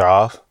kill each other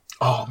off.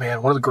 Oh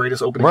man, one of the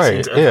greatest opening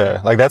scenes ever.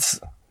 Yeah, like that's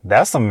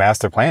some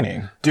master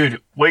planning.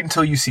 Dude, wait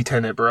until you see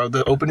Tenet, bro.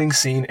 The opening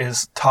scene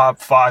is top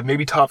 5,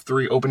 maybe top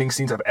 3 opening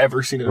scenes I've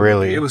ever seen in a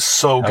movie. It was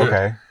so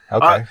good.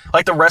 Okay.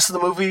 Like the rest of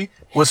the movie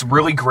was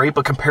really great,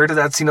 but compared to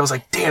that scene, I was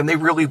like, damn, they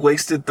really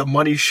wasted the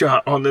money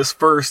shot on this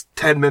first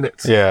 10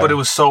 minutes. Yeah. But it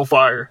was so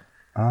fire.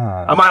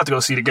 I might have to go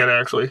see it again,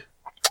 actually.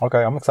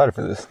 Okay, I'm excited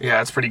for this.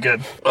 Yeah, it's pretty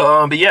good.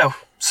 But yeah,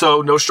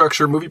 so No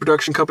Structure movie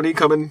production company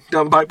coming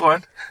down the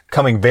pipeline.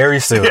 Coming very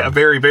soon. Yeah,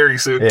 very, very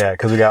soon. Yeah,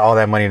 because we got all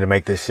that money to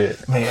make this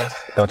shit. Man.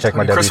 Don't check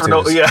my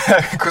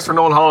W2s. Christopher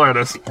Nolan holler at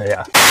us.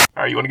 Yeah.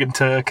 All right, you want to get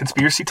into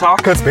conspiracy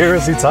talk?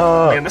 Conspiracy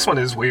talk. Man, this one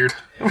is weird.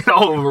 I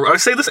mean, I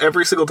say this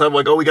every single time,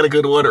 like, oh, we got a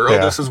good one, or oh,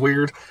 this is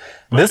weird.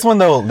 But this one,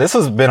 though, this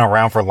has been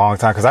around for a long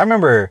time, because I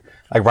remember,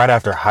 like, right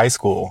after high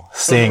school,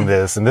 seeing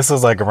this, and this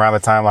was, like, around the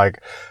time,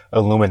 like,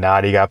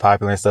 Illuminati got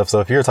popular and stuff. So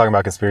if you're talking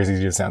about conspiracies,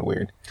 you just sound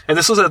weird. And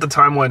this was at the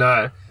time when,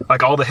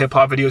 like, all the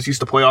hip-hop videos used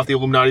to play off the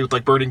Illuminati with,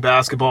 like, burning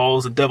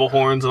basketballs and devil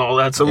horns and all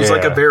that. So it was,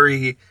 like, a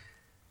very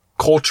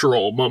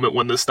cultural moment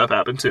when this stuff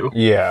happened, too.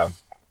 Yeah.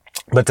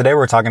 But today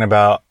we're talking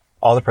about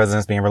all the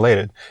presidents being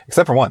related,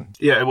 except for one.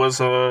 Yeah, it was,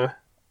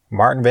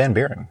 Martin Van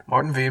Buren.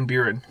 Martin Van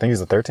Buren. I think he's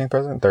the 13th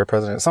president, 3rd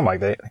president, something like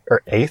that.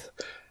 Or 8th?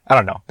 I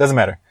don't know. Doesn't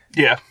matter.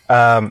 Yeah.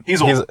 He's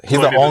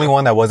the only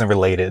one that wasn't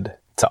related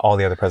to all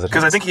the other presidents.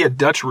 Because I think he had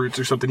Dutch roots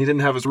or something. He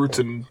didn't have his roots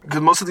in...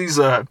 Because most of these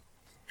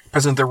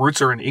presidents, their roots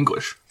are in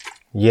English.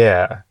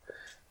 Yeah.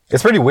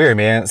 It's pretty weird,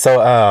 man.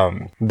 So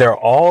they're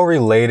all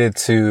related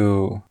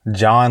to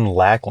John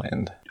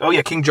Lackland. Oh,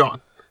 yeah, King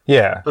John.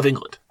 Yeah. Of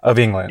England. Of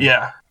England.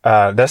 Yeah.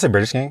 That's a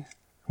British king?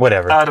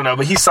 Whatever. I don't know,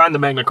 but he signed the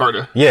Magna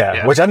Carta.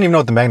 Yeah, which I didn't even know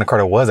what the Magna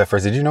Carta was at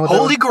first. Did you know what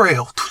Holy that was?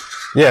 Grail.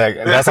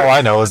 Yeah, that's all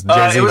I know is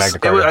Jay-Z Magna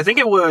Carta. I think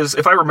it was,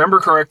 if I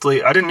remember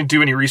correctly, I didn't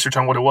do any research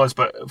on what it was,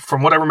 but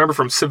from what I remember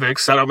from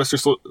civics, shout out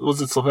Mr.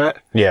 Was it Slavette?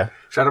 Yeah.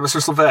 Shout out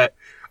Mr.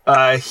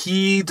 Slavette.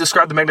 He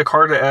described the Magna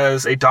Carta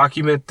as a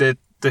document that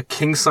the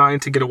king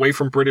signed to get away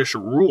from British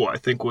rule, I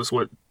think was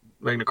what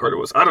Magna Carta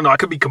was. I don't know. I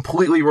could be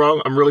completely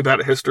wrong. I'm really bad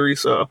at history,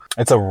 so.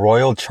 It's a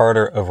royal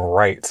charter of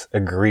rights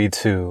agreed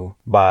to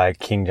by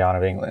King John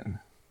of England.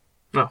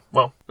 No,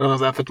 well, I don't know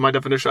if that fits my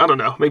definition. I don't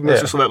know. Maybe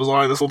Mr. Slavette was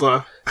lying this whole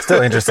time.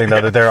 Still interesting,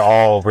 though, that they're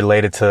all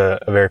related to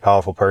a very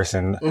powerful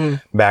person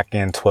back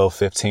in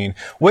 1215,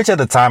 which at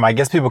the time, I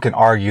guess people can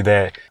argue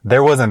that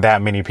there wasn't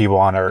that many people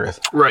on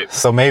Earth. Right.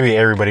 So maybe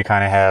everybody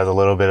kind of has a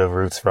little bit of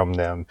roots from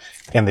them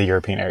in the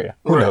European area.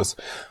 Who knows?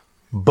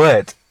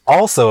 But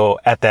also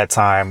at that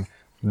time,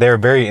 they're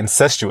very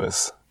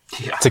incestuous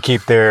to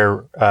keep their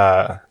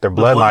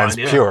bloodlines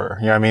pure.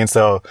 You know what I mean?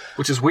 So,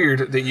 which is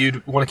weird that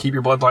you'd want to keep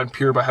your bloodline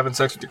pure by having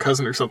sex with your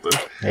cousin or something.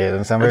 Yeah, it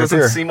doesn't sound very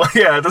pure.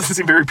 It doesn't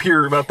seem very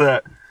pure about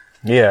that.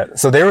 Yeah.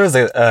 So there was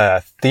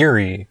a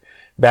theory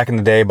back in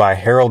the day by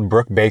Harold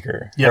Brooks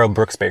Baker.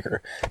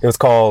 It was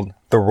called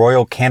the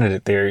Royal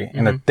Candidate Theory.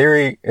 And the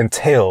theory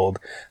entailed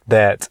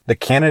that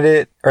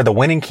the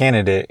winning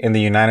candidate in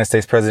the United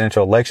States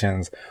presidential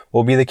elections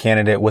will be the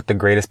candidate with the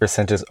greatest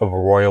percentage of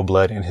royal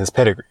blood in his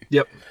pedigree.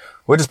 Yep.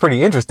 Which is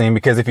pretty interesting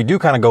because if you do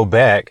kind of go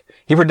back,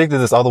 he predicted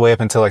this all the way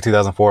up until like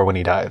 2004 when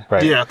he died,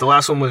 right? Yeah, the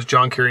last one was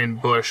John Kerry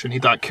and Bush, and he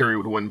thought Kerry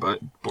would win, but...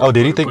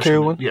 did he think Kerry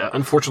would win? Yeah,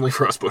 unfortunately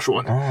for us, Bush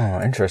won.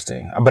 Oh,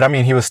 interesting. But I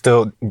mean, he was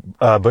still,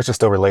 Bush is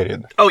still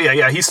related. Oh,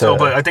 yeah, he's still,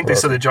 but I think they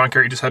said that John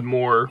Kerry just had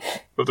more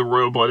of the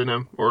royal blood in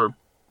him, or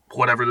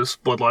whatever this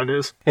bloodline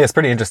is. Yeah, it's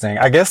pretty interesting.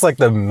 I guess like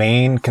the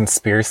main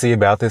conspiracy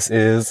about this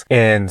is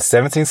in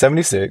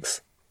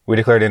 1776... we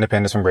declared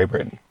independence from Great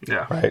Britain.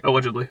 Yeah. Right?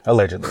 Allegedly.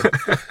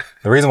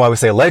 The reason why we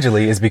say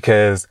allegedly is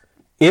because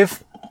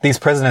if these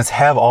presidents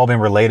have all been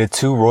related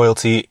to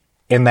royalty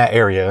in that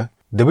area,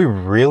 did we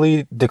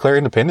really declare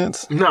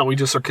independence? No, we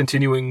just are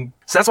continuing.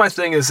 So that's my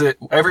thing is that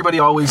everybody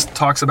always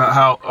talks about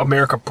how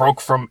America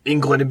broke from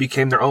England and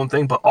became their own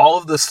thing. But all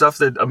of the stuff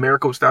that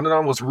America was founded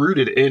on was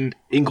rooted in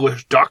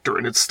English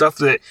doctrine. It's stuff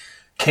that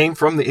came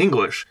from the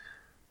English.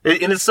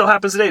 And it still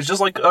happens today. It's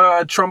just like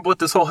Trump with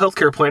this whole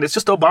healthcare plan. It's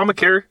just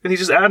Obamacare, and he's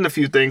just adding a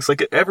few things.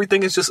 Like,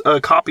 everything is just a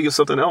copy of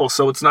something else.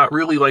 So it's not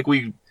really like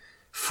we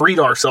freed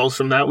ourselves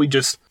from that. We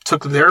just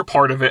took their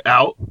part of it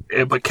out,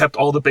 but kept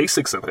all the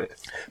basics of it.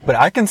 But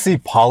I can see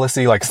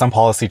policy, like some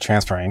policy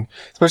transferring,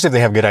 especially if they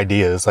have good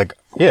ideas. Like,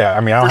 yeah,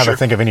 I mean, I don't have to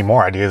think of any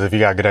more ideas. If you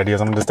got good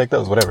ideas, I'm going to just take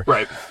those, whatever.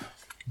 Right.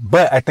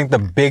 But I think the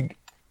big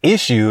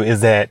issue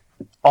is that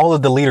all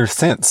of the leaders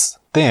since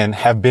then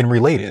have been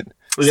related.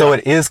 Yeah. So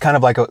it is kind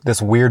of like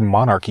this weird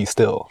monarchy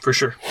still. For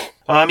sure.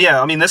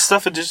 Yeah, I mean, this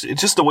stuff, it's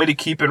just a way to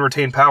keep and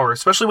retain power,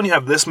 especially when you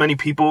have this many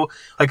people.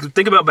 Like,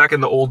 think about back in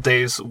the old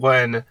days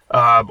when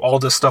all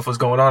this stuff was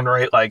going on,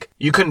 right? Like,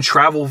 you couldn't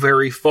travel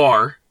very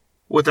far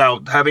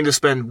without having to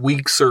spend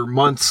weeks or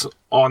months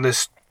on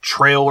this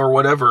trail or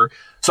whatever.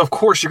 So, of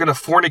course, you're going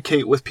to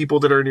fornicate with people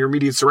that are in your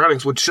immediate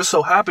surroundings, which just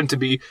so happen to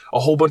be a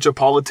whole bunch of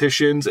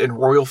politicians and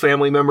royal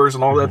family members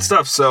and all that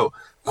stuff. So,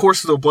 of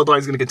course, the bloodline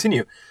is going to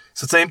continue.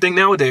 It's the same thing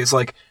nowadays.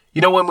 Like,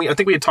 you know, I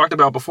think we had talked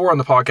about before on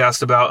the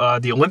podcast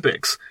about the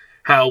Olympics,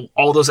 how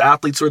all those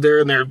athletes were there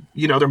and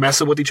they're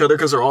messing with each other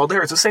because they're all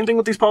there. It's the same thing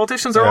with these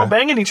politicians. They're all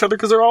banging each other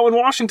because they're all in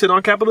Washington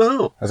on Capitol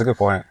Hill. That's a good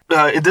point.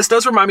 This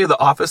does remind me of the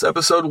Office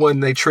episode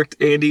when they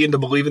tricked Andy into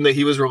believing that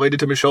he was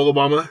related to Michelle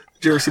Obama.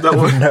 Did you ever see that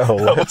one? No.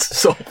 That was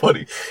so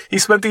funny. He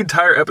spent the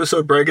entire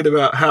episode bragging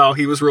about how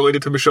he was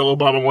related to Michelle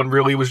Obama when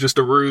really was just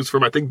a ruse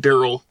from, I think,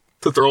 Daryl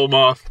to throw him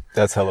off.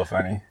 That's hella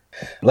funny.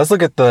 Let's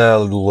look at the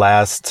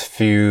last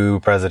few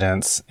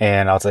presidents,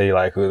 and I'll tell you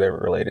like who they were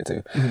related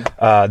to.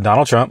 Mm-hmm.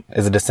 Donald Trump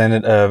is a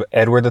descendant of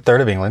Edward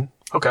III of England.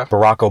 Okay.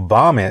 Barack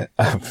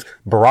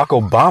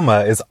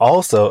Obama is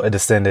also a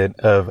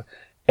descendant of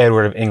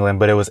Edward of England,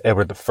 but it was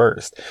Edward I,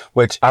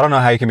 which I don't know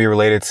how you can be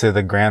related to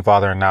the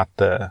grandfather and not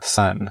the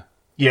son.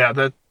 Yeah,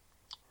 that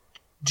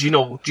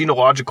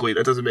genealogically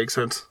that doesn't make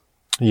sense.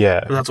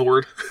 Yeah. That's a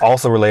word.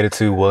 Also related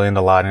to William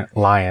the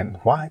Lion.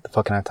 Why the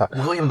fuck can I talk?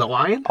 William the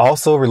Lion?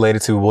 Also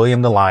related to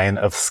William the Lion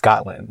of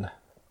Scotland.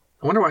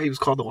 I wonder why he was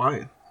called the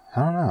Lion.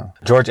 I don't know.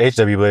 George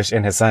H.W. Bush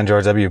and his son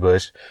George W.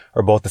 Bush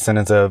are both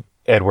descendants of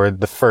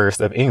Edward I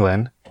of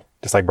England,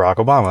 just like Barack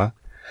Obama,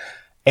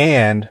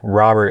 and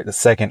Robert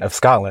II of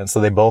Scotland. So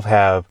they both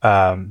have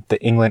the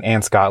England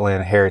and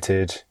Scotland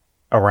heritage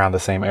around the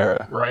same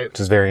era. Right. Which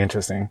is very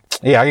interesting.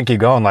 Yeah, I can keep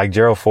going. Like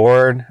Gerald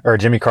Ford, or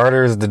Jimmy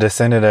Carter is the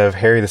descendant of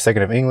Harry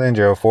II of England.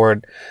 Gerald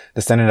Ford,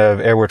 descendant of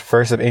Edward I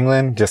of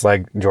England, just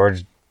like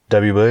George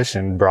W. Bush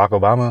and Barack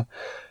Obama.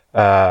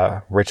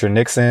 Richard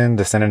Nixon,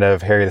 descendant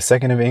of Harry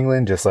II of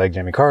England, just like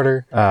Jimmy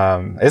Carter.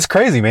 It's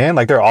crazy, man.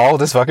 Like they're all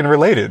just fucking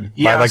related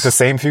by like the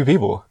same few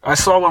people. I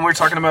saw when we were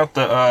talking about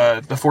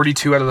the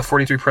 42 out of the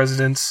 43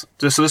 presidents.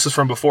 So this is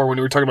from before when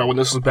we were talking about when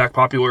this was back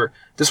popular.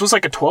 This was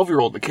like a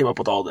 12-year-old that came up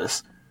with all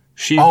this.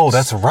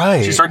 That's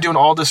right. She started doing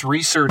all this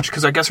research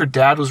because I guess her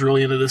dad was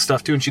really into this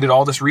stuff too, and she did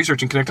all this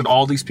research and connected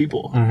all these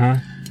people,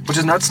 which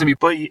is nuts to me.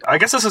 But I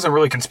guess this isn't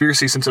really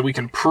conspiracy since we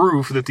can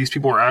prove that these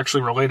people are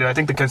actually related. I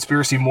think the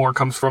conspiracy more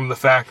comes from the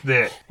fact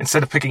that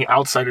instead of picking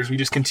outsiders, we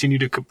just continue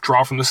to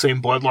draw from the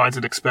same bloodlines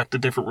and expect a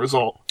different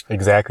result.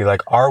 Exactly.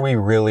 Like, are we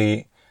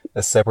really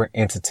a separate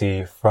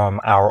entity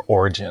from our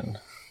origin?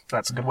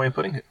 That's a good way of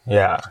putting it.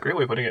 Yeah. That's a great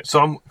way of putting it.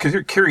 So I'm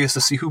curious to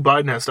see who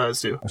Biden has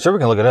ties to. I'm sure we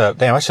can look it up.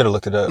 Damn, I should have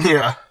looked it up.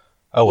 Yeah.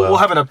 Oh, well. We'll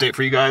have an update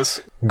for you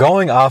guys.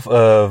 Going off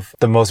of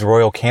the most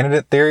royal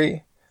candidate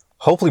theory,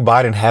 hopefully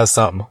Biden has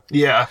something.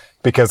 Yeah.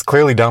 Because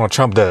clearly Donald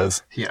Trump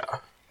does. Yeah.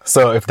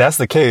 So if that's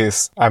the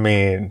case, I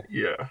mean...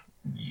 Yeah.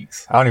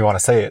 Yeeks. I don't even want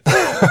to say it.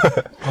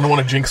 I don't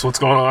want to jinx what's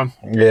going on.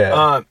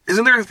 Yeah.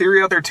 Isn't there a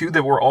theory out there, too,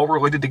 that we're all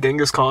related to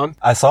Genghis Khan?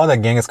 I saw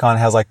that Genghis Khan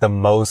has like the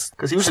most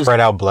spread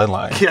out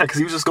bloodline. Yeah, because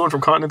he was just going from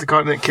continent to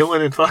continent,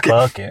 killing and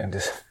fucking.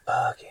 Just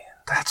fucking.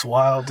 That's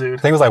wild, dude.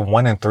 I think it was like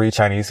 1 in 3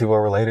 Chinese people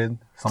are related.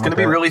 It's going to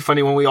be really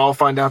funny when we all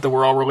find out that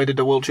we're all related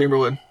to Wilt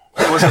Chamberlain.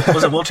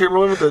 Was it Wilt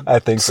Chamberlain with the I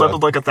think slept so.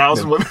 with like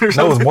 1,000 women or something?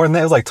 No, it was more than that.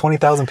 It was like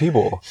 20,000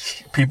 people.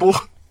 People?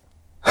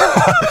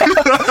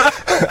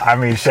 I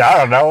mean, shit, I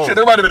don't know. Shit,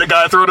 there might have been a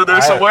guy thrown in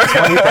there somewhere.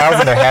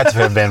 20,000 there had to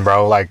have been,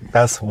 bro. Like,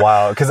 that's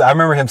wild. Because I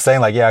remember him saying,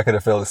 like, yeah, I could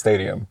have filled the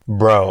stadium.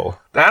 Bro.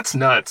 That's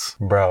nuts.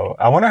 Bro.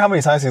 I wonder how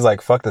many times he's,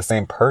 like, fucked the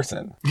same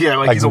person. Yeah,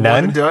 like he's a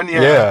one and done?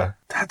 Yeah.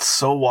 That's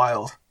so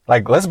wild.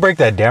 Like, let's break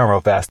that down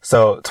real fast.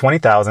 So,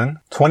 20,000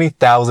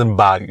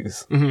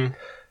 bodies. Mm-hmm.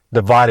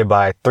 Divided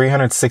by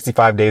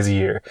 365 days a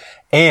year.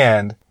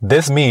 And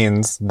this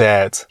means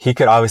that he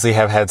could obviously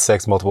have had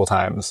sex multiple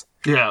times.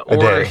 Yeah,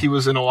 or he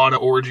was in a lot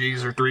of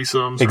orgies or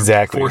threesomes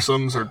exactly. or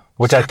foursomes or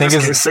which I think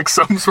is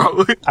sixsomes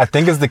probably. I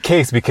think is the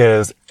case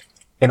because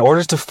in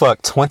order to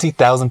fuck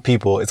 20,000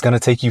 people, it's going to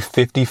take you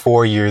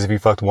 54 years if you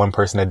fucked one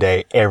person a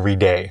day every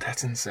day.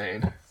 That's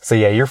insane. So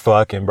yeah, you're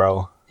fucking,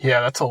 bro.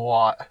 Yeah, that's a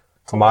lot.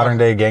 Modern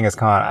day Genghis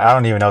Khan. I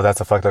don't even know if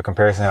that's a fucked up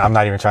comparison. I'm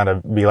not even trying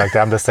to be like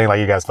that. I'm just saying like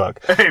you guys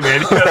fuck. Hey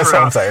man, that's what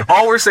I'm saying.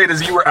 All we're saying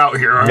is you were out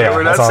here. Right? Yeah,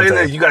 we're not saying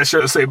that you guys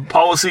share the same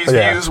policies,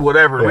 views,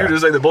 whatever. Yeah. We're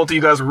just saying that both of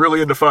you guys were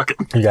really into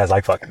fucking. You guys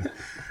like fucking.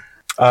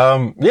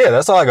 Yeah,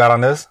 that's all I got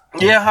on this.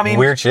 Yeah, I mean,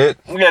 weird shit.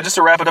 Yeah, just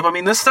to wrap it up. I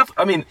mean, this stuff.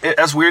 I mean,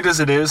 as weird as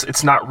it is,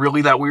 it's not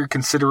really that weird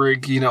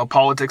considering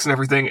politics and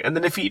everything. And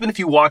then even if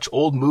you watch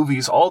old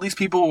movies, all these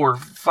people were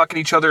fucking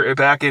each other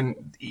back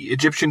in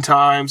Egyptian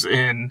times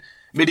and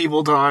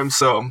medieval times.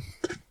 So.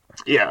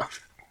 Yeah.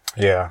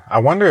 Yeah. I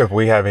wonder if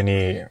we have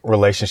any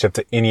relationship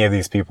to any of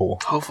these people.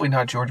 Hopefully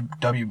not George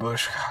W.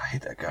 Bush. God, I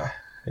hate that guy.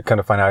 You're going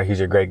to find out he's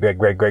your great dad.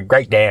 Great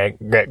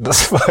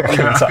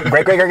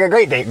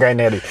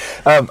granddaddy.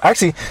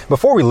 Actually,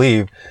 before we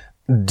leave,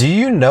 do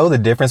you know the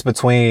difference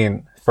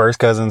between first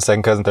cousin,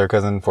 second cousin, third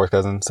cousin, fourth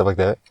cousin, stuff like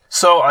that?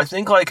 So I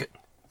think like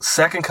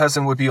second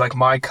cousin would be like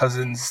my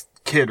cousin's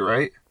kid,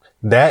 right?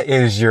 That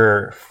is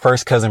your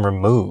first cousin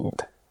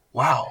removed.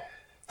 Wow.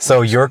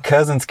 So your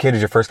cousin's kid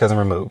is your first cousin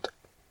removed.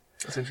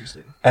 That's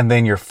interesting. And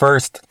then your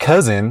first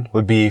cousin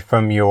would be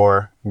from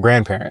your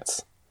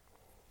grandparents.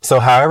 So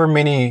however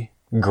many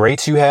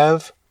greats you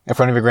have in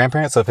front of your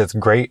grandparents, so if it's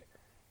great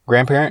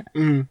grandparent,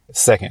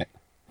 second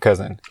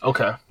cousin.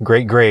 Okay.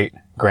 Great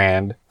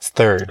grand,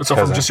 third so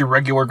cousin. From just your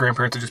regular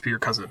grandparent to just be your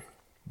cousin.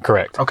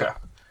 Correct. Okay.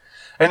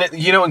 And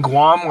in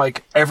Guam,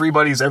 like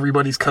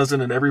everybody's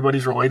cousin and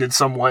everybody's related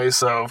some way.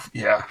 So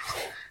yeah,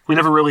 we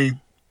never really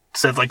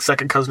said like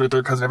second cousin or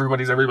third cousin.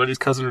 Everybody's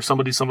cousin or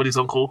somebody's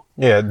uncle.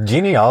 Yeah,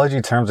 genealogy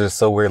terms are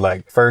so weird.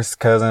 Like first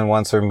cousin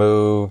once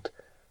removed.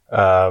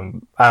 I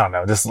don't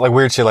know, just like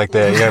weird shit like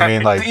that. You know what I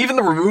mean? Like even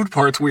the removed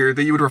part's weird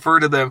that you would refer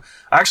to them.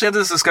 I actually had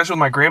this discussion with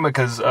my grandma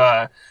because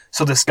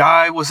so this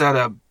guy was at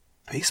a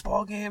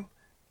baseball game.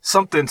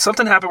 Something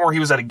happened where he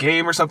was at a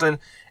game or something,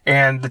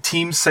 and the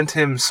team sent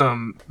him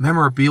some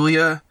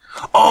memorabilia.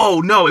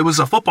 Oh, no, it was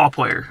a football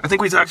player. I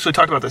think we actually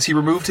talked about this. He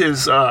removed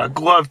his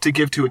glove to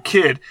give to a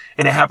kid,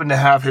 and it happened to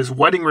have his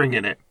wedding ring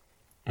in it.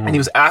 And he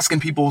was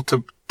asking people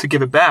to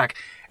give it back.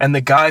 And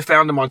the guy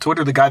found him on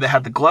Twitter, the guy that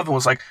had the glove, and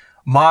was like,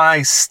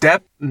 my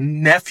step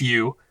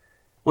nephew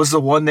was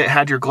the one that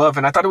had your glove.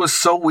 And I thought it was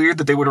so weird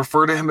that they would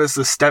refer to him as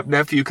the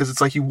step-nephew because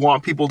it's like you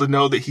want people to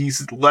know that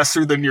he's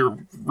lesser than your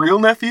real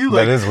nephew.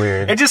 Like, that is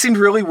weird. It just seemed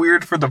really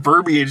weird for the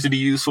verbiage that he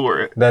used for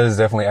it. That is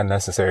definitely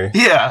unnecessary.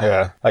 Yeah.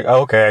 Yeah. Like,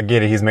 oh, okay, I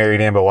get it. He's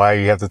married in, but why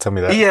you have to tell me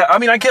that? Yeah, I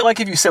mean, I get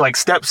like if you say like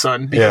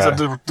stepson because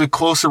of the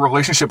closer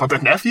relationship with the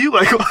nephew.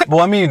 Like, what?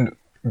 Well, I mean,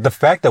 the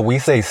fact that we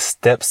say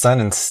stepson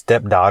and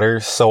stepdaughter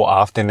so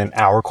often in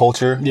our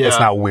culture, it's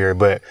not weird,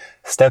 but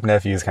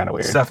stepnephew is kind of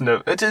weird.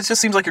 It just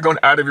seems like you're going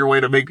out of your way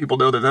to make people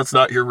know that that's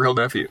not your real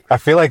nephew. I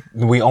feel like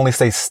we only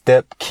say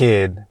step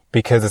kid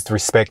because it's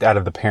respect out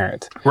of the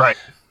parent. Right.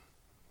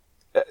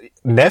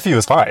 Nephew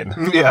is fine.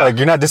 Yeah. Like,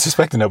 you're not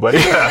disrespecting nobody.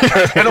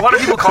 Yeah. And a lot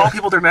of people call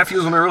people their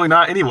nephews when they're really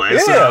not anyway.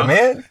 Yeah,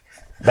 man.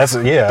 That's,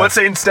 But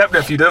saying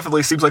step-nephew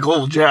definitely seems like a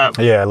little jab.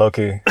 Yeah,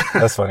 low-key.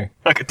 That's funny.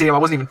 Like, damn, I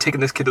wasn't even taking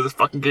this kid to this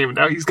fucking game, and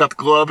now he's got the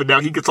glove, and now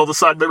he gets all the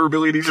side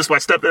memorability, and he's just my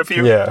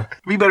step-nephew. Yeah.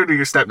 Be better to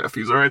your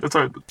step-nephews, all right? That's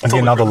all right. He's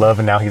getting all the love,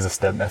 and now he's a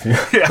step-nephew.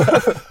 Yeah.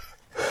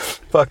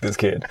 Fuck this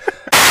kid.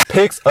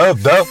 Picks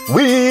of the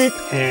week.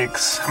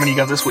 Picks. How many you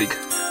got this week?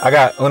 I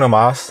got Uno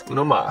Mas.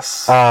 Uno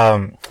Mas.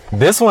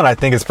 This one I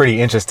think is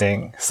pretty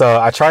interesting.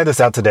 So I tried this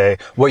out today.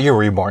 What year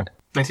were you born?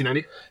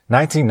 1990?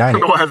 1990. I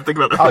don't know why I had to think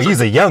about that. Oh,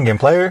 he's a youngin'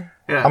 player.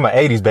 Yeah. I'm an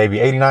 80s baby.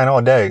 89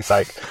 all day. It's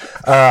like,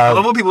 I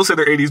love when people say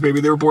they're 80s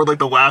baby. They were born like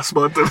the last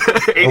month of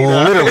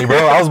 89. literally,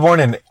 bro. I was born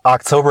in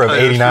October of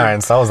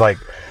 89. So I was like,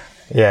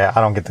 yeah,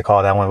 I don't get to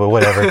call that one, but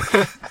whatever.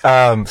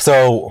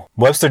 So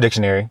Webster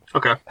Dictionary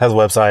has a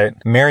website,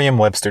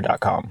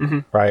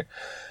 merriam-webster.com, right?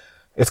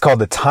 It's called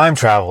The Time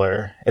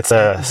Traveler. It's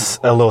a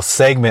little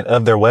segment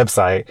of their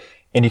website,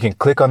 and you can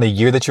click on the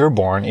year that you were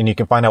born, and you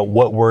can find out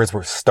what words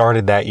were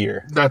started that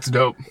year. That's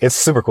dope. It's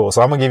super cool.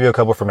 So I'm going to give you a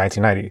couple from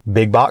 1990.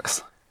 Big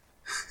box,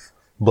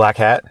 black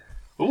hat.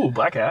 Ooh,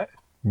 black hat.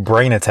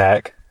 Brain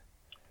attack,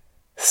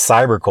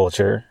 cyber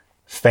culture,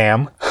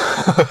 fam.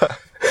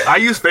 I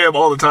use fam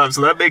all the time, so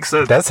that makes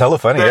sense. That's hella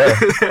funny, yeah.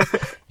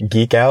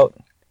 Geek out,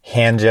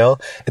 hand gel.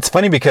 It's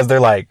funny because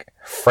they're like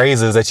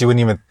phrases that you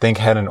wouldn't even think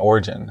had an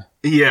origin.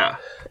 Yeah.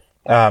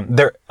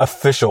 Their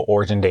official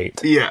origin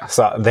date. Yeah.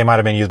 So they might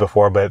have been used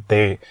before, but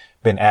they've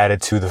been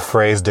added to the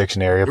phrase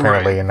dictionary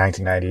apparently in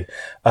 1990.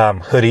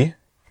 Hoodie.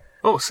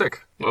 Oh,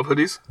 sick. Love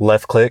hoodies.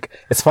 Left click.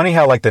 It's funny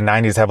how like the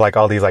 90s have like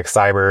all these like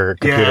cyber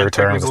computer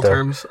terms and stuff.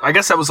 Terms. I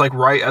guess that was like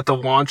right at the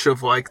launch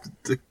of like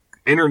the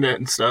internet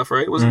and stuff,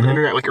 right? Wasn't the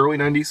internet like early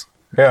 90s?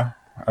 Yeah.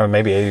 Or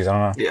maybe 80s.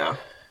 I don't know.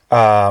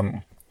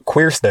 Yeah.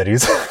 Queer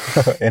studies.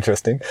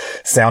 Interesting.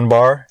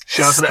 Soundbar.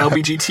 Shout out to the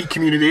LGBT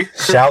community.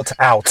 Shout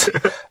out.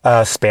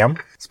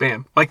 Spam.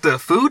 Spam. Like the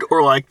food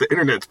or like the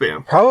internet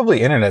spam?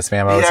 Probably internet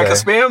spam, I would say. Yeah,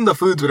 because spam, the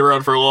food's been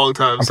around for a long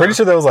time. I'm pretty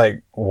sure that was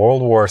like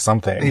World War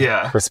something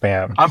for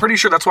spam. I'm pretty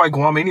sure that's why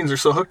Guamanians are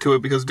so hooked to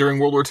it, because during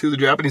World War II, the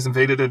Japanese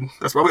invaded and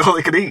that's probably all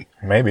they could eat.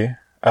 Maybe.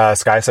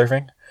 Sky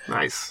surfing.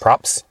 Nice.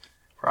 Props.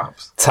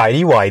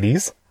 Tidy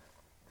whities.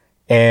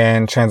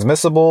 And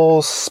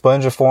transmissible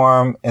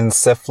spongiform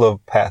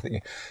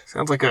encephalopathy.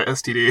 Sounds like a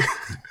STD.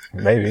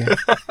 Maybe.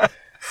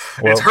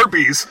 It's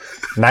herpes.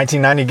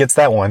 1990 gets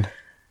that one.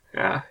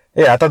 Yeah.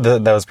 Yeah, I thought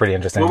that was pretty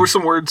interesting. What were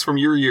some words from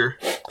your year?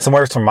 Some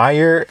words from my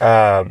year.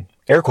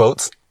 Air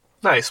quotes.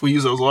 Nice. We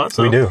use those a lot.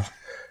 So. We do.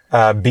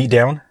 Beat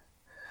down.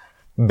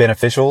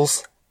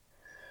 Beneficials.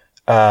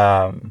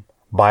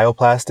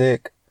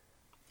 Bioplastic.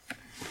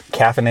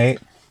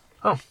 Caffeinate.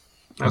 Oh.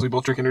 As we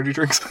both drink energy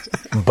drinks.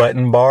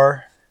 Button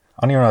bar.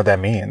 I don't even know what that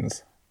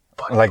means.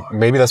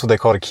 Maybe that's what they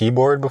called a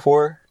keyboard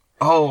before?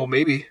 Oh,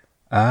 maybe.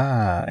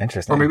 Ah,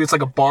 interesting. Or maybe it's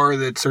like a bar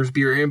that serves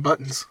beer and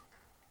buttons.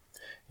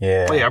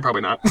 Yeah. Oh, yeah,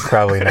 probably not.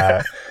 Probably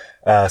not.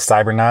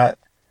 Cybernaut.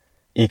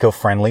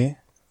 Eco-friendly.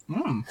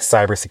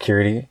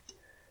 Cybersecurity.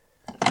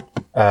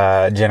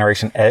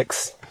 Generation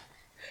X.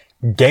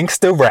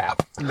 Gangsta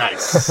rap.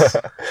 Nice.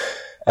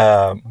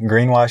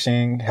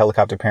 Greenwashing.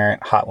 Helicopter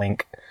parent. Hot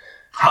link.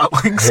 Hot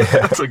links.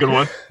 Yeah. That's a good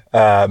one.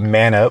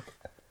 Man up.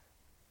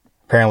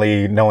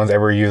 Apparently, no one's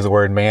ever used the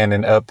word man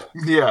and up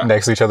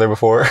next to each other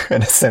before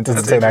in a sentence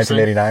until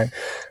 1989.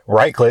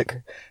 Right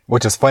click,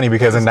 which is funny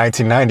because in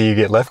 1990 you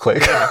get left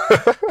click.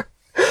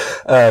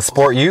 Yeah.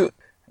 Sport ute.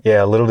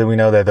 Yeah, little did we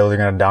know that those are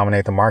going to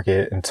dominate the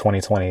market in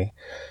 2020.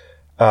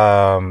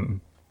 What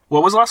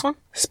was the last one?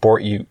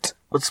 Sport ute.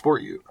 What's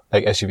sport ute?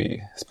 Like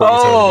SUV.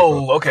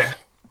 Okay.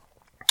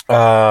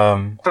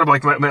 I thought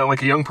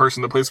like a young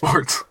person that plays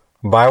sports.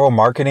 Viral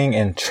marketing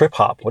and trip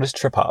hop. What is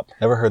trip hop?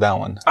 Never heard that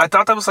one. I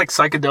thought that was like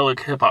psychedelic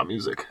hip hop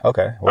music.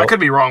 Okay. Well, I could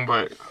be wrong,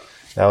 but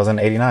that was in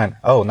 89.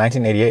 Oh,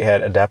 1988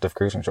 had adaptive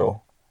cruise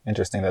control.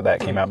 Interesting that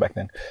came out back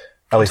then.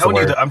 I'm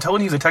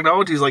telling you, the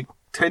technology is like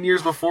 10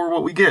 years before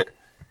what we get.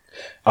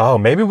 Oh,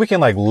 maybe we can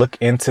like look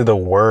into the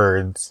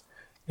words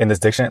in this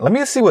dictionary. Let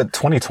me see what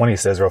 2020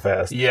 says real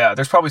fast. Yeah,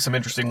 there's probably some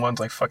interesting ones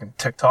like fucking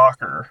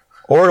TikTok or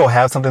it'll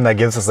have something that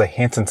gives us a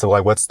hint into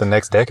like what's the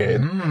next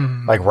decade.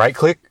 Like right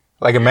click.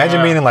 Like,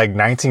 imagine being in, like,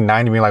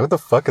 1990 being like, what the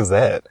fuck is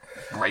that?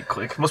 Right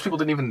click. Most people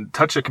didn't even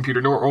touch a computer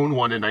nor own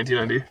one in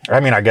 1990. I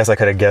mean, I guess I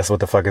could have guessed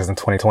what the fuck is in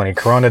 2020.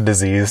 Corona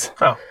disease.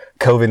 Oh.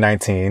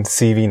 COVID-19.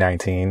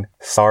 CV-19.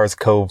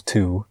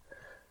 SARS-CoV-2.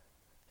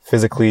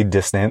 physically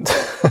distant.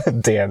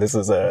 Damn, this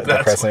is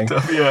depressing.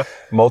 Yeah.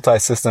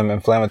 Multi-system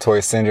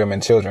inflammatory syndrome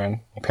in children.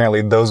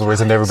 Apparently those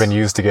words have never been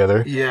used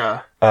together.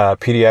 Yeah.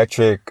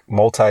 Pediatric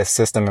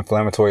multi-system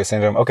inflammatory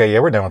syndrome. Okay, yeah,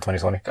 we're done with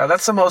 2020. God,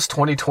 that's the most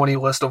 2020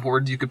 list of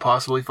words you could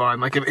possibly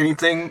find. Like, if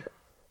anything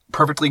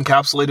perfectly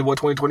encapsulated what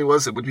 2020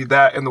 was, it would be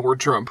that and the word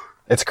Trump.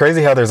 It's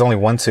crazy how there's only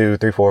 1, 2,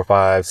 3, 4,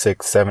 5,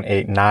 6, 7,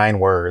 8, 9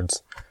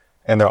 words,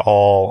 and they're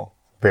all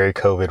very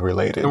COVID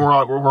related. And we're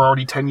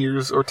already 10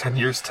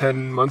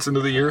 months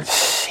into the year.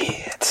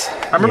 Shit.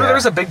 I remember there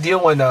was a big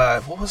deal when,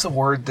 what was the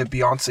word that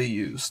Beyonce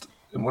used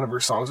in one of her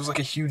songs? It was like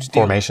a huge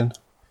deal. Formation?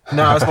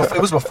 No, it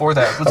was before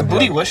that. Was it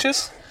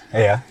Bootylicious?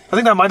 Yeah. I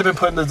think that might have been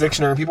put in the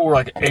dictionary. People were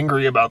like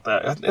angry about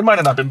that. It might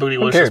have not been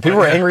Bootylicious. Okay, people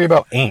were angry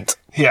about ain't.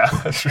 Yeah,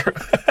 that's true.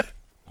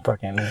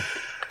 Fucking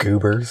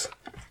goobers.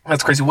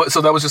 That's crazy.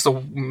 So that was just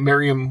a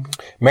Merriam...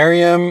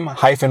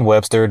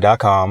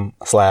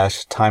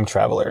 Merriam-webster.com/time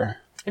traveler.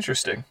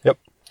 Interesting. Yep.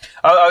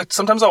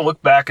 Sometimes I'll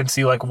look back and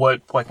see like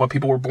what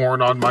people were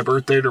born on my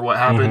birthday or what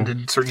happened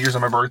in certain years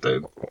on my birthday.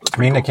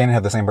 Me and Nick Cannon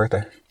have the same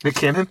birthday. Nick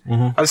Cannon? I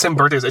have the same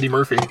birthday as Eddie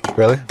Murphy.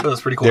 Really? That was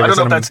pretty cool. I don't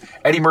know if that's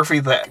Eddie Murphy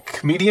the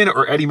comedian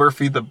or Eddie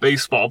Murphy the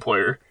baseball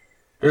player.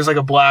 There's like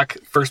a black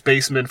first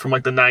baseman from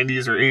like the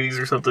 90s or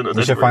 80s or something.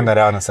 You should find that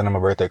out and send him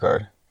a birthday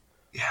card.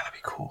 Yeah, that'd be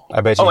cool.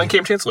 I bet you. Oh, and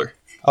Cam Chancellor.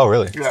 Oh,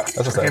 really? Yeah, that's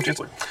what's Cam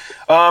Chancellor.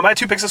 I had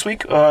 2 picks this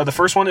week. The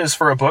first one is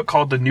for a book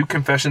called The New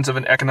Confessions of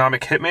an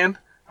Economic Hitman.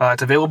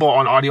 It's available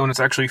on audio and it's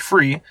actually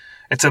free.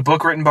 It's a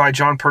book written by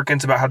John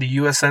Perkins about how the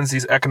U.S. sends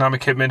these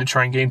economic hitmen to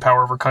try and gain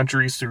power over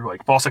countries through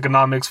like false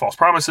economics, false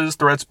promises,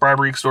 threats,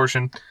 bribery,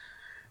 extortion.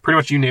 Pretty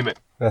much you name it.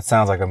 That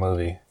sounds like a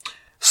movie.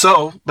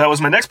 So that was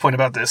my next point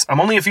about this.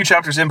 I'm only a few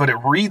chapters in, but it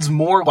reads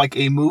more like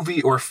a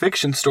movie or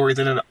fiction story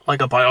than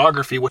like a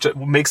biography, which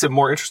makes it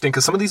more interesting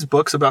because some of these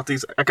books about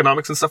these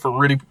economics and stuff are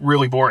really,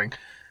 really boring.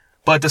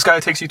 But this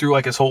guy takes you through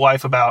like his whole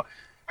life about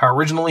how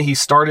originally he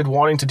started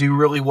wanting to do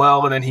really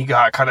well and then he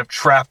got kind of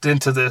trapped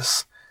into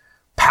this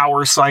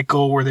power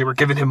cycle where they were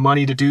giving him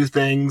money to do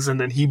things and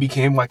then he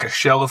became like a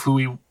shell of who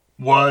he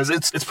was.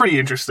 It's pretty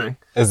interesting.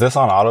 Is this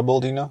on Audible,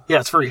 do you know?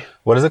 Yeah, it's free.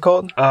 What is it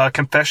called?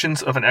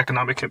 Confessions of an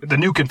Economic Hitman. The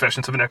New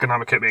Confessions of an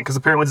Economic Hitman. Because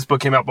apparently this book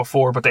came out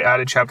before, but they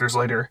added chapters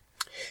later.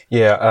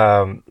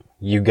 Yeah,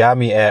 you got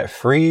me at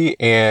free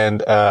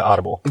and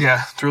Audible.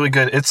 Yeah, it's really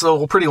good. It's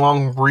a pretty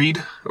long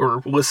read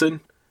or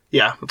listen.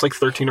 Yeah, it's like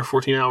 13 or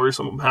 14 hours.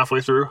 I'm halfway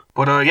through.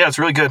 But yeah, it's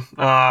really good.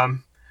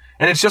 And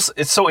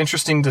it's so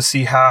interesting to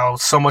see how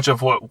so much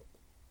of what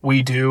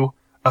we do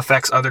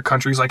affects other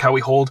countries, like how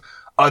we hold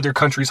other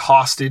countries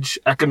hostage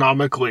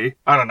economically.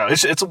 I don't know.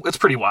 It's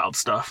pretty wild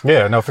stuff.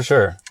 Yeah, no, for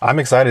sure. I'm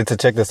excited to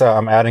check this out.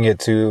 I'm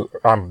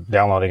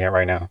downloading it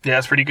right now. Yeah,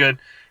 it's pretty good.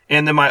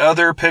 And then my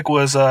other pick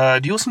was, do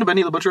you listen to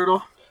Benny the Butcher at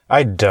all?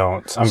 I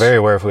don't. I'm very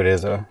aware of who it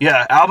is, though.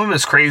 Yeah, album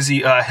is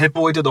crazy. Hit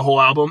Boy did the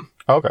whole album.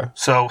 Okay.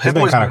 So He's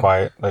been kind of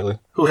quiet lately.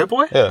 Who, Hit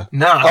Boy? Yeah.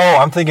 Nah. Oh,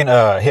 I'm thinking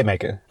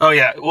Hitmaker. Oh,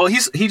 yeah. Well,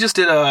 he just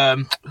did,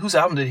 whose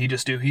album did he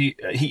just do? He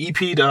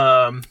EP'd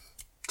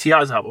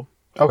T.I.'s album.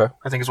 Okay.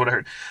 I think is what I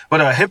heard.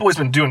 But Hit Boy's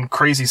been doing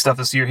crazy stuff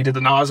this year. He did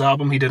the Nas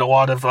album. He did a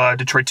lot of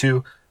Detroit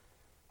 2.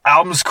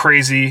 Album's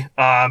crazy.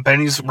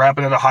 Benny's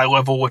rapping at a high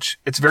level, which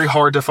it's very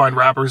hard to find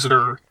rappers that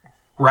are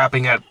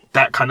rapping at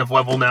that kind of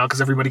level now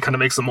because everybody kind of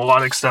makes the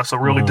melodic stuff. So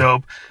really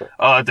dope.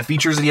 The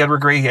features that he had were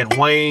great. He had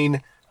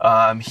Wayne.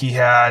 He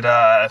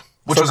had...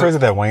 Which was crazy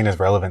that Wayne is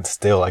relevant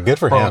still. Like, good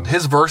for him.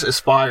 His verse is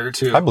fire,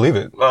 too. I believe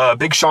it.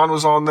 Big Sean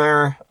was on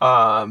there.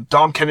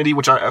 Dom Kennedy,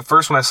 which at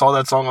first when I saw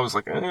that song, I was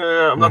like,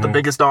 I'm not the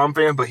biggest Dom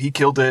fan, but he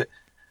killed it.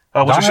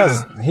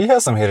 He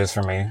has some hitters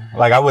for me.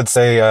 Like, I would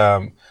say,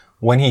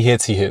 when he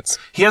hits, he hits.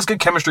 He has good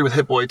chemistry with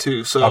Hit Boy,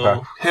 too.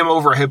 So him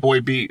over a Hit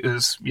Boy beat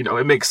is,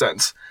 it makes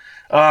sense.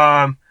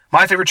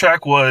 My favorite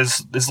track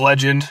was this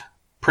Legend.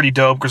 Pretty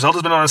dope.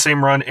 Griselda's been on the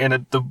same run,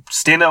 and the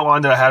standout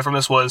line that I had from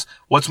this was,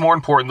 what's more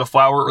important, the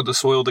flower or the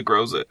soil that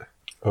grows it?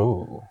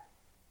 Ooh.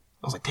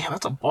 I was like, damn,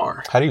 that's a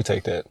bar. How do you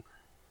take that?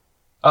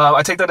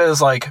 I take that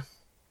as like,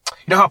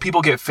 you know how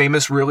people get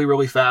famous really,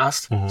 really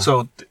fast?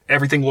 So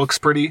everything looks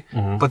pretty,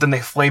 but then they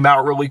flame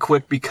out really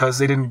quick because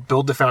they didn't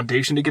build the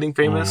foundation to getting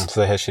famous.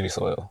 So they had shitty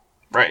soil.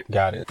 Right.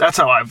 Got it. That's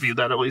how I view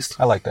that, at least.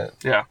 I like that.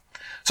 Yeah.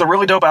 So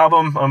really dope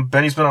album.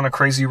 Benny's been on a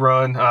crazy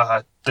run.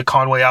 The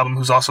Conway album,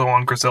 who's also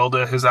on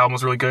Griselda, his album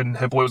was really good, and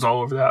Hit Boy was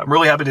all over that. I'm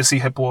really happy to see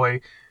Hit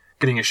Boy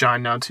getting a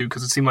shine now, too,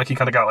 because it seemed like he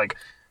kind of got, like,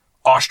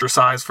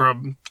 ostracized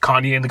from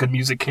Kanye and the Good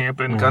Music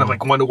Camp and kind of,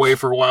 like, went away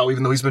for a while,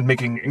 even though he's been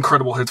making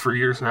incredible hits for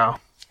years now.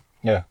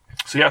 Yeah.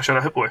 So, yeah, shout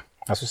out Hit Boy.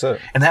 That's what's up.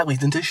 And that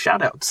leads into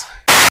shout-outs.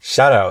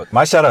 Shout out.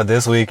 My shout out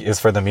this week is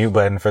for the mute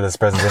button for this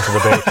presidential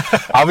debate.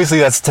 Obviously,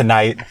 that's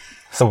tonight,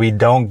 so we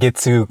don't get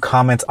to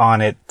comment on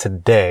it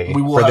today.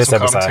 We will for have this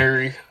some episode.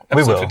 commentary.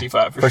 We will.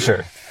 55 for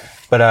sure.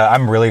 But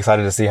I'm really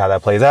excited to see how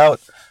that plays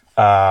out.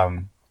 Yeah,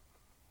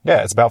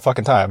 it's about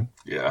fucking time.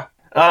 Yeah.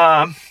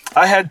 I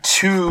had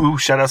 2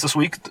 shout-outs this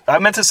week. I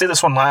meant to say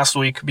this one last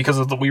week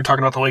because we were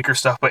talking about the Lakers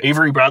stuff, but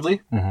Avery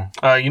Bradley,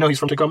 he's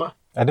from Tacoma.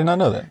 I did not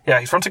know that. Yeah,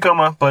 he's from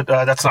Tacoma, but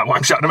that's not why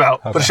I'm shouting him out.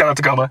 Okay. But shout out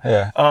Tacoma.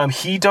 Yeah.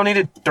 He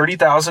donated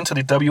 $30,000 to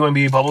the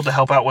WNBA bubble to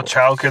help out with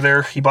childcare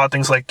there. He bought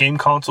things like game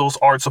consoles,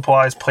 art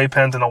supplies,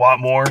 playpens, and a lot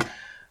more.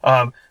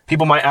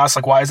 People might ask,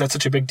 like, why is that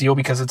such a big deal?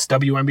 Because it's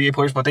WNBA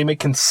players, but they make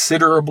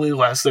considerably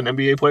less than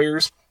NBA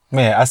players.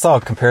 Man, I saw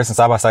a comparison,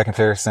 side-by-side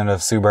comparison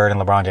of Sue Bird and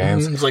LeBron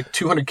James. It was like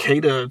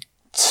 $200K to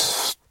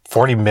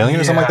 40 million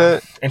or something like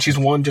that. And she's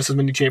won just as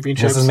many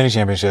championships.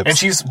 And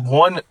she's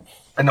won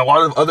in a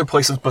lot of other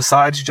places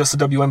besides just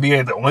the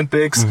WNBA, the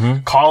Olympics,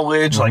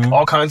 college, like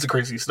all kinds of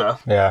crazy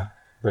stuff. Yeah,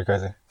 pretty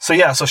crazy.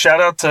 So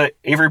shout out to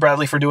Avery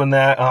Bradley for doing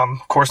that.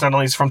 Of course, not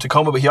only is he from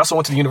Tacoma, but he also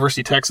went to the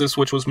University of Texas,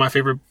 which was my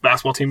favorite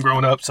basketball team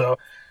growing up. So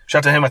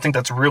shout out to him. I think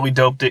that's really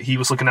dope that he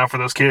was looking out for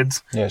those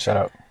kids. Yeah, shout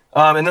out.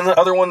 And then the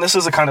other one, this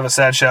is a kind of a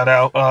sad shout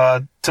out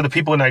to the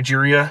people in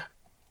Nigeria.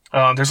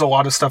 There's a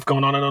lot of stuff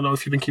going on. I don't know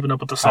if you've been keeping up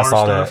with the SARS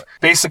stuff. That.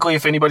 Basically,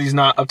 if anybody's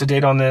not up to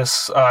date on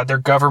this, their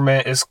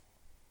government is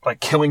like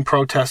killing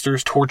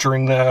protesters,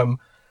 torturing them,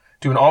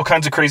 doing all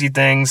kinds of crazy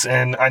things.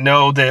 And I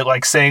know that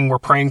like saying we're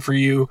praying for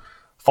you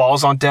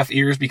falls on deaf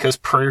ears because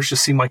prayers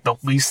just seem like the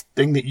least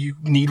thing that you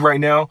need right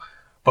now.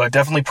 But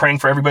definitely praying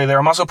for everybody there.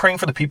 I'm also praying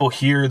for the people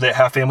here that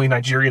have family in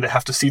Nigeria that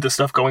have to see this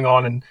stuff going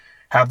on and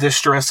have this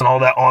stress and all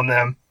that on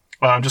them.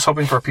 I'm just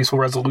hoping for a peaceful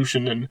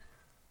resolution and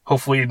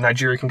hopefully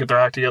Nigeria can get their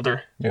act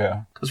together.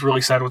 Yeah. It's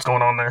really sad what's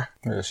going on there.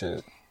 Real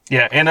shit.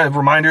 Yeah, and a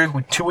reminder,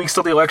 2 weeks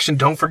till the election,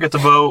 don't forget to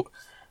vote.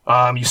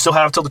 You still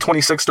have till the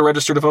 26th to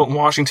register to vote in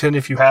Washington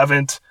if you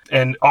haven't.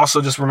 And also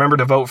just remember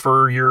to vote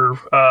for your,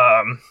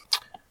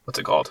 what's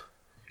it called?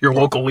 Your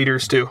local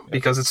leaders too,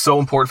 because it's so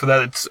important for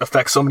that. It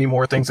affects so many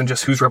more things than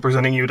just who's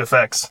representing you. It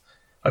affects,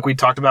 like we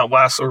talked about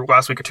last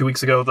week or 2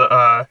 weeks ago,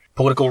 the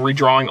political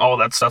redrawing, all of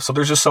that stuff. So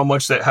there's just so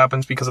much that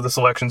happens because of this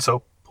election.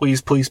 So please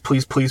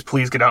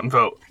get out and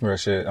vote. Real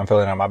shit. I'm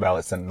filling out my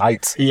ballots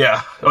tonight.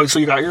 Yeah. Oh, so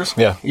you got yours?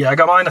 Yeah. Yeah, I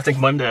got mine, I think,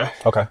 Monday.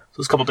 Okay. So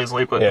it's a couple days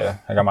late, but... Yeah,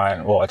 I got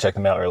mine. Well, I checked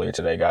the mail earlier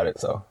today, got it.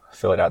 So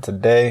fill it out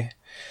today.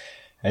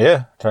 And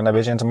yeah, turn that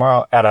bitch in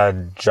tomorrow at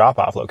a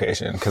drop-off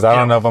location. Because I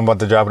don't know if I'm about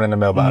to drop it in the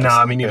mailbox.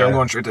 Nah, me neither. I'm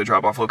going straight to the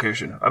drop-off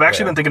location. I've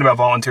actually been thinking about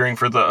volunteering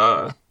for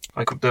the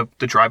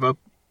drive-up.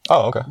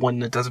 Oh, okay.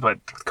 When it does it by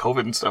COVID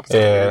and stuff.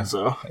 Yeah, weird,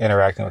 so.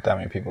 Interacting with that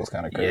many people is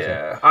kind of crazy.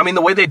 Yeah. I mean,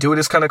 the way they do it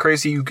is kind of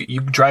crazy.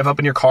 You drive up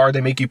in your car, they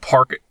make you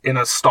park in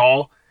a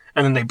stall,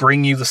 and then they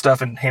bring you the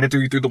stuff and hand it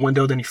through the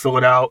window, then you fill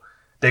it out,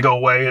 they go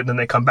away, and then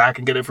they come back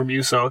and get it from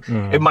you. So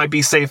it might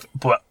be safe,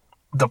 but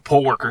the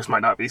poll workers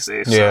might not be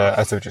safe. So. Yeah,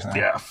 I see what you're saying.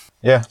 Yeah.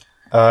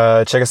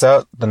 Yeah. Check us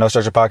out, the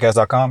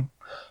NoStructurePodcast.com,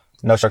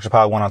 No Structure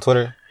Pod 1 on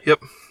Twitter.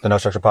 Yep. The No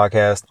Structure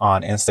Podcast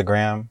on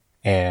Instagram,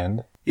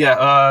 and...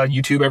 Yeah,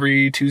 YouTube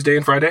every Tuesday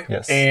and Friday.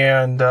 Yes.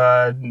 And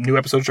new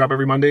episodes drop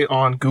every Monday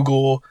on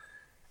Google,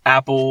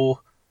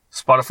 Apple,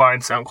 Spotify,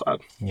 and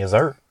SoundCloud. Yes,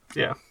 sir.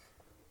 Yeah.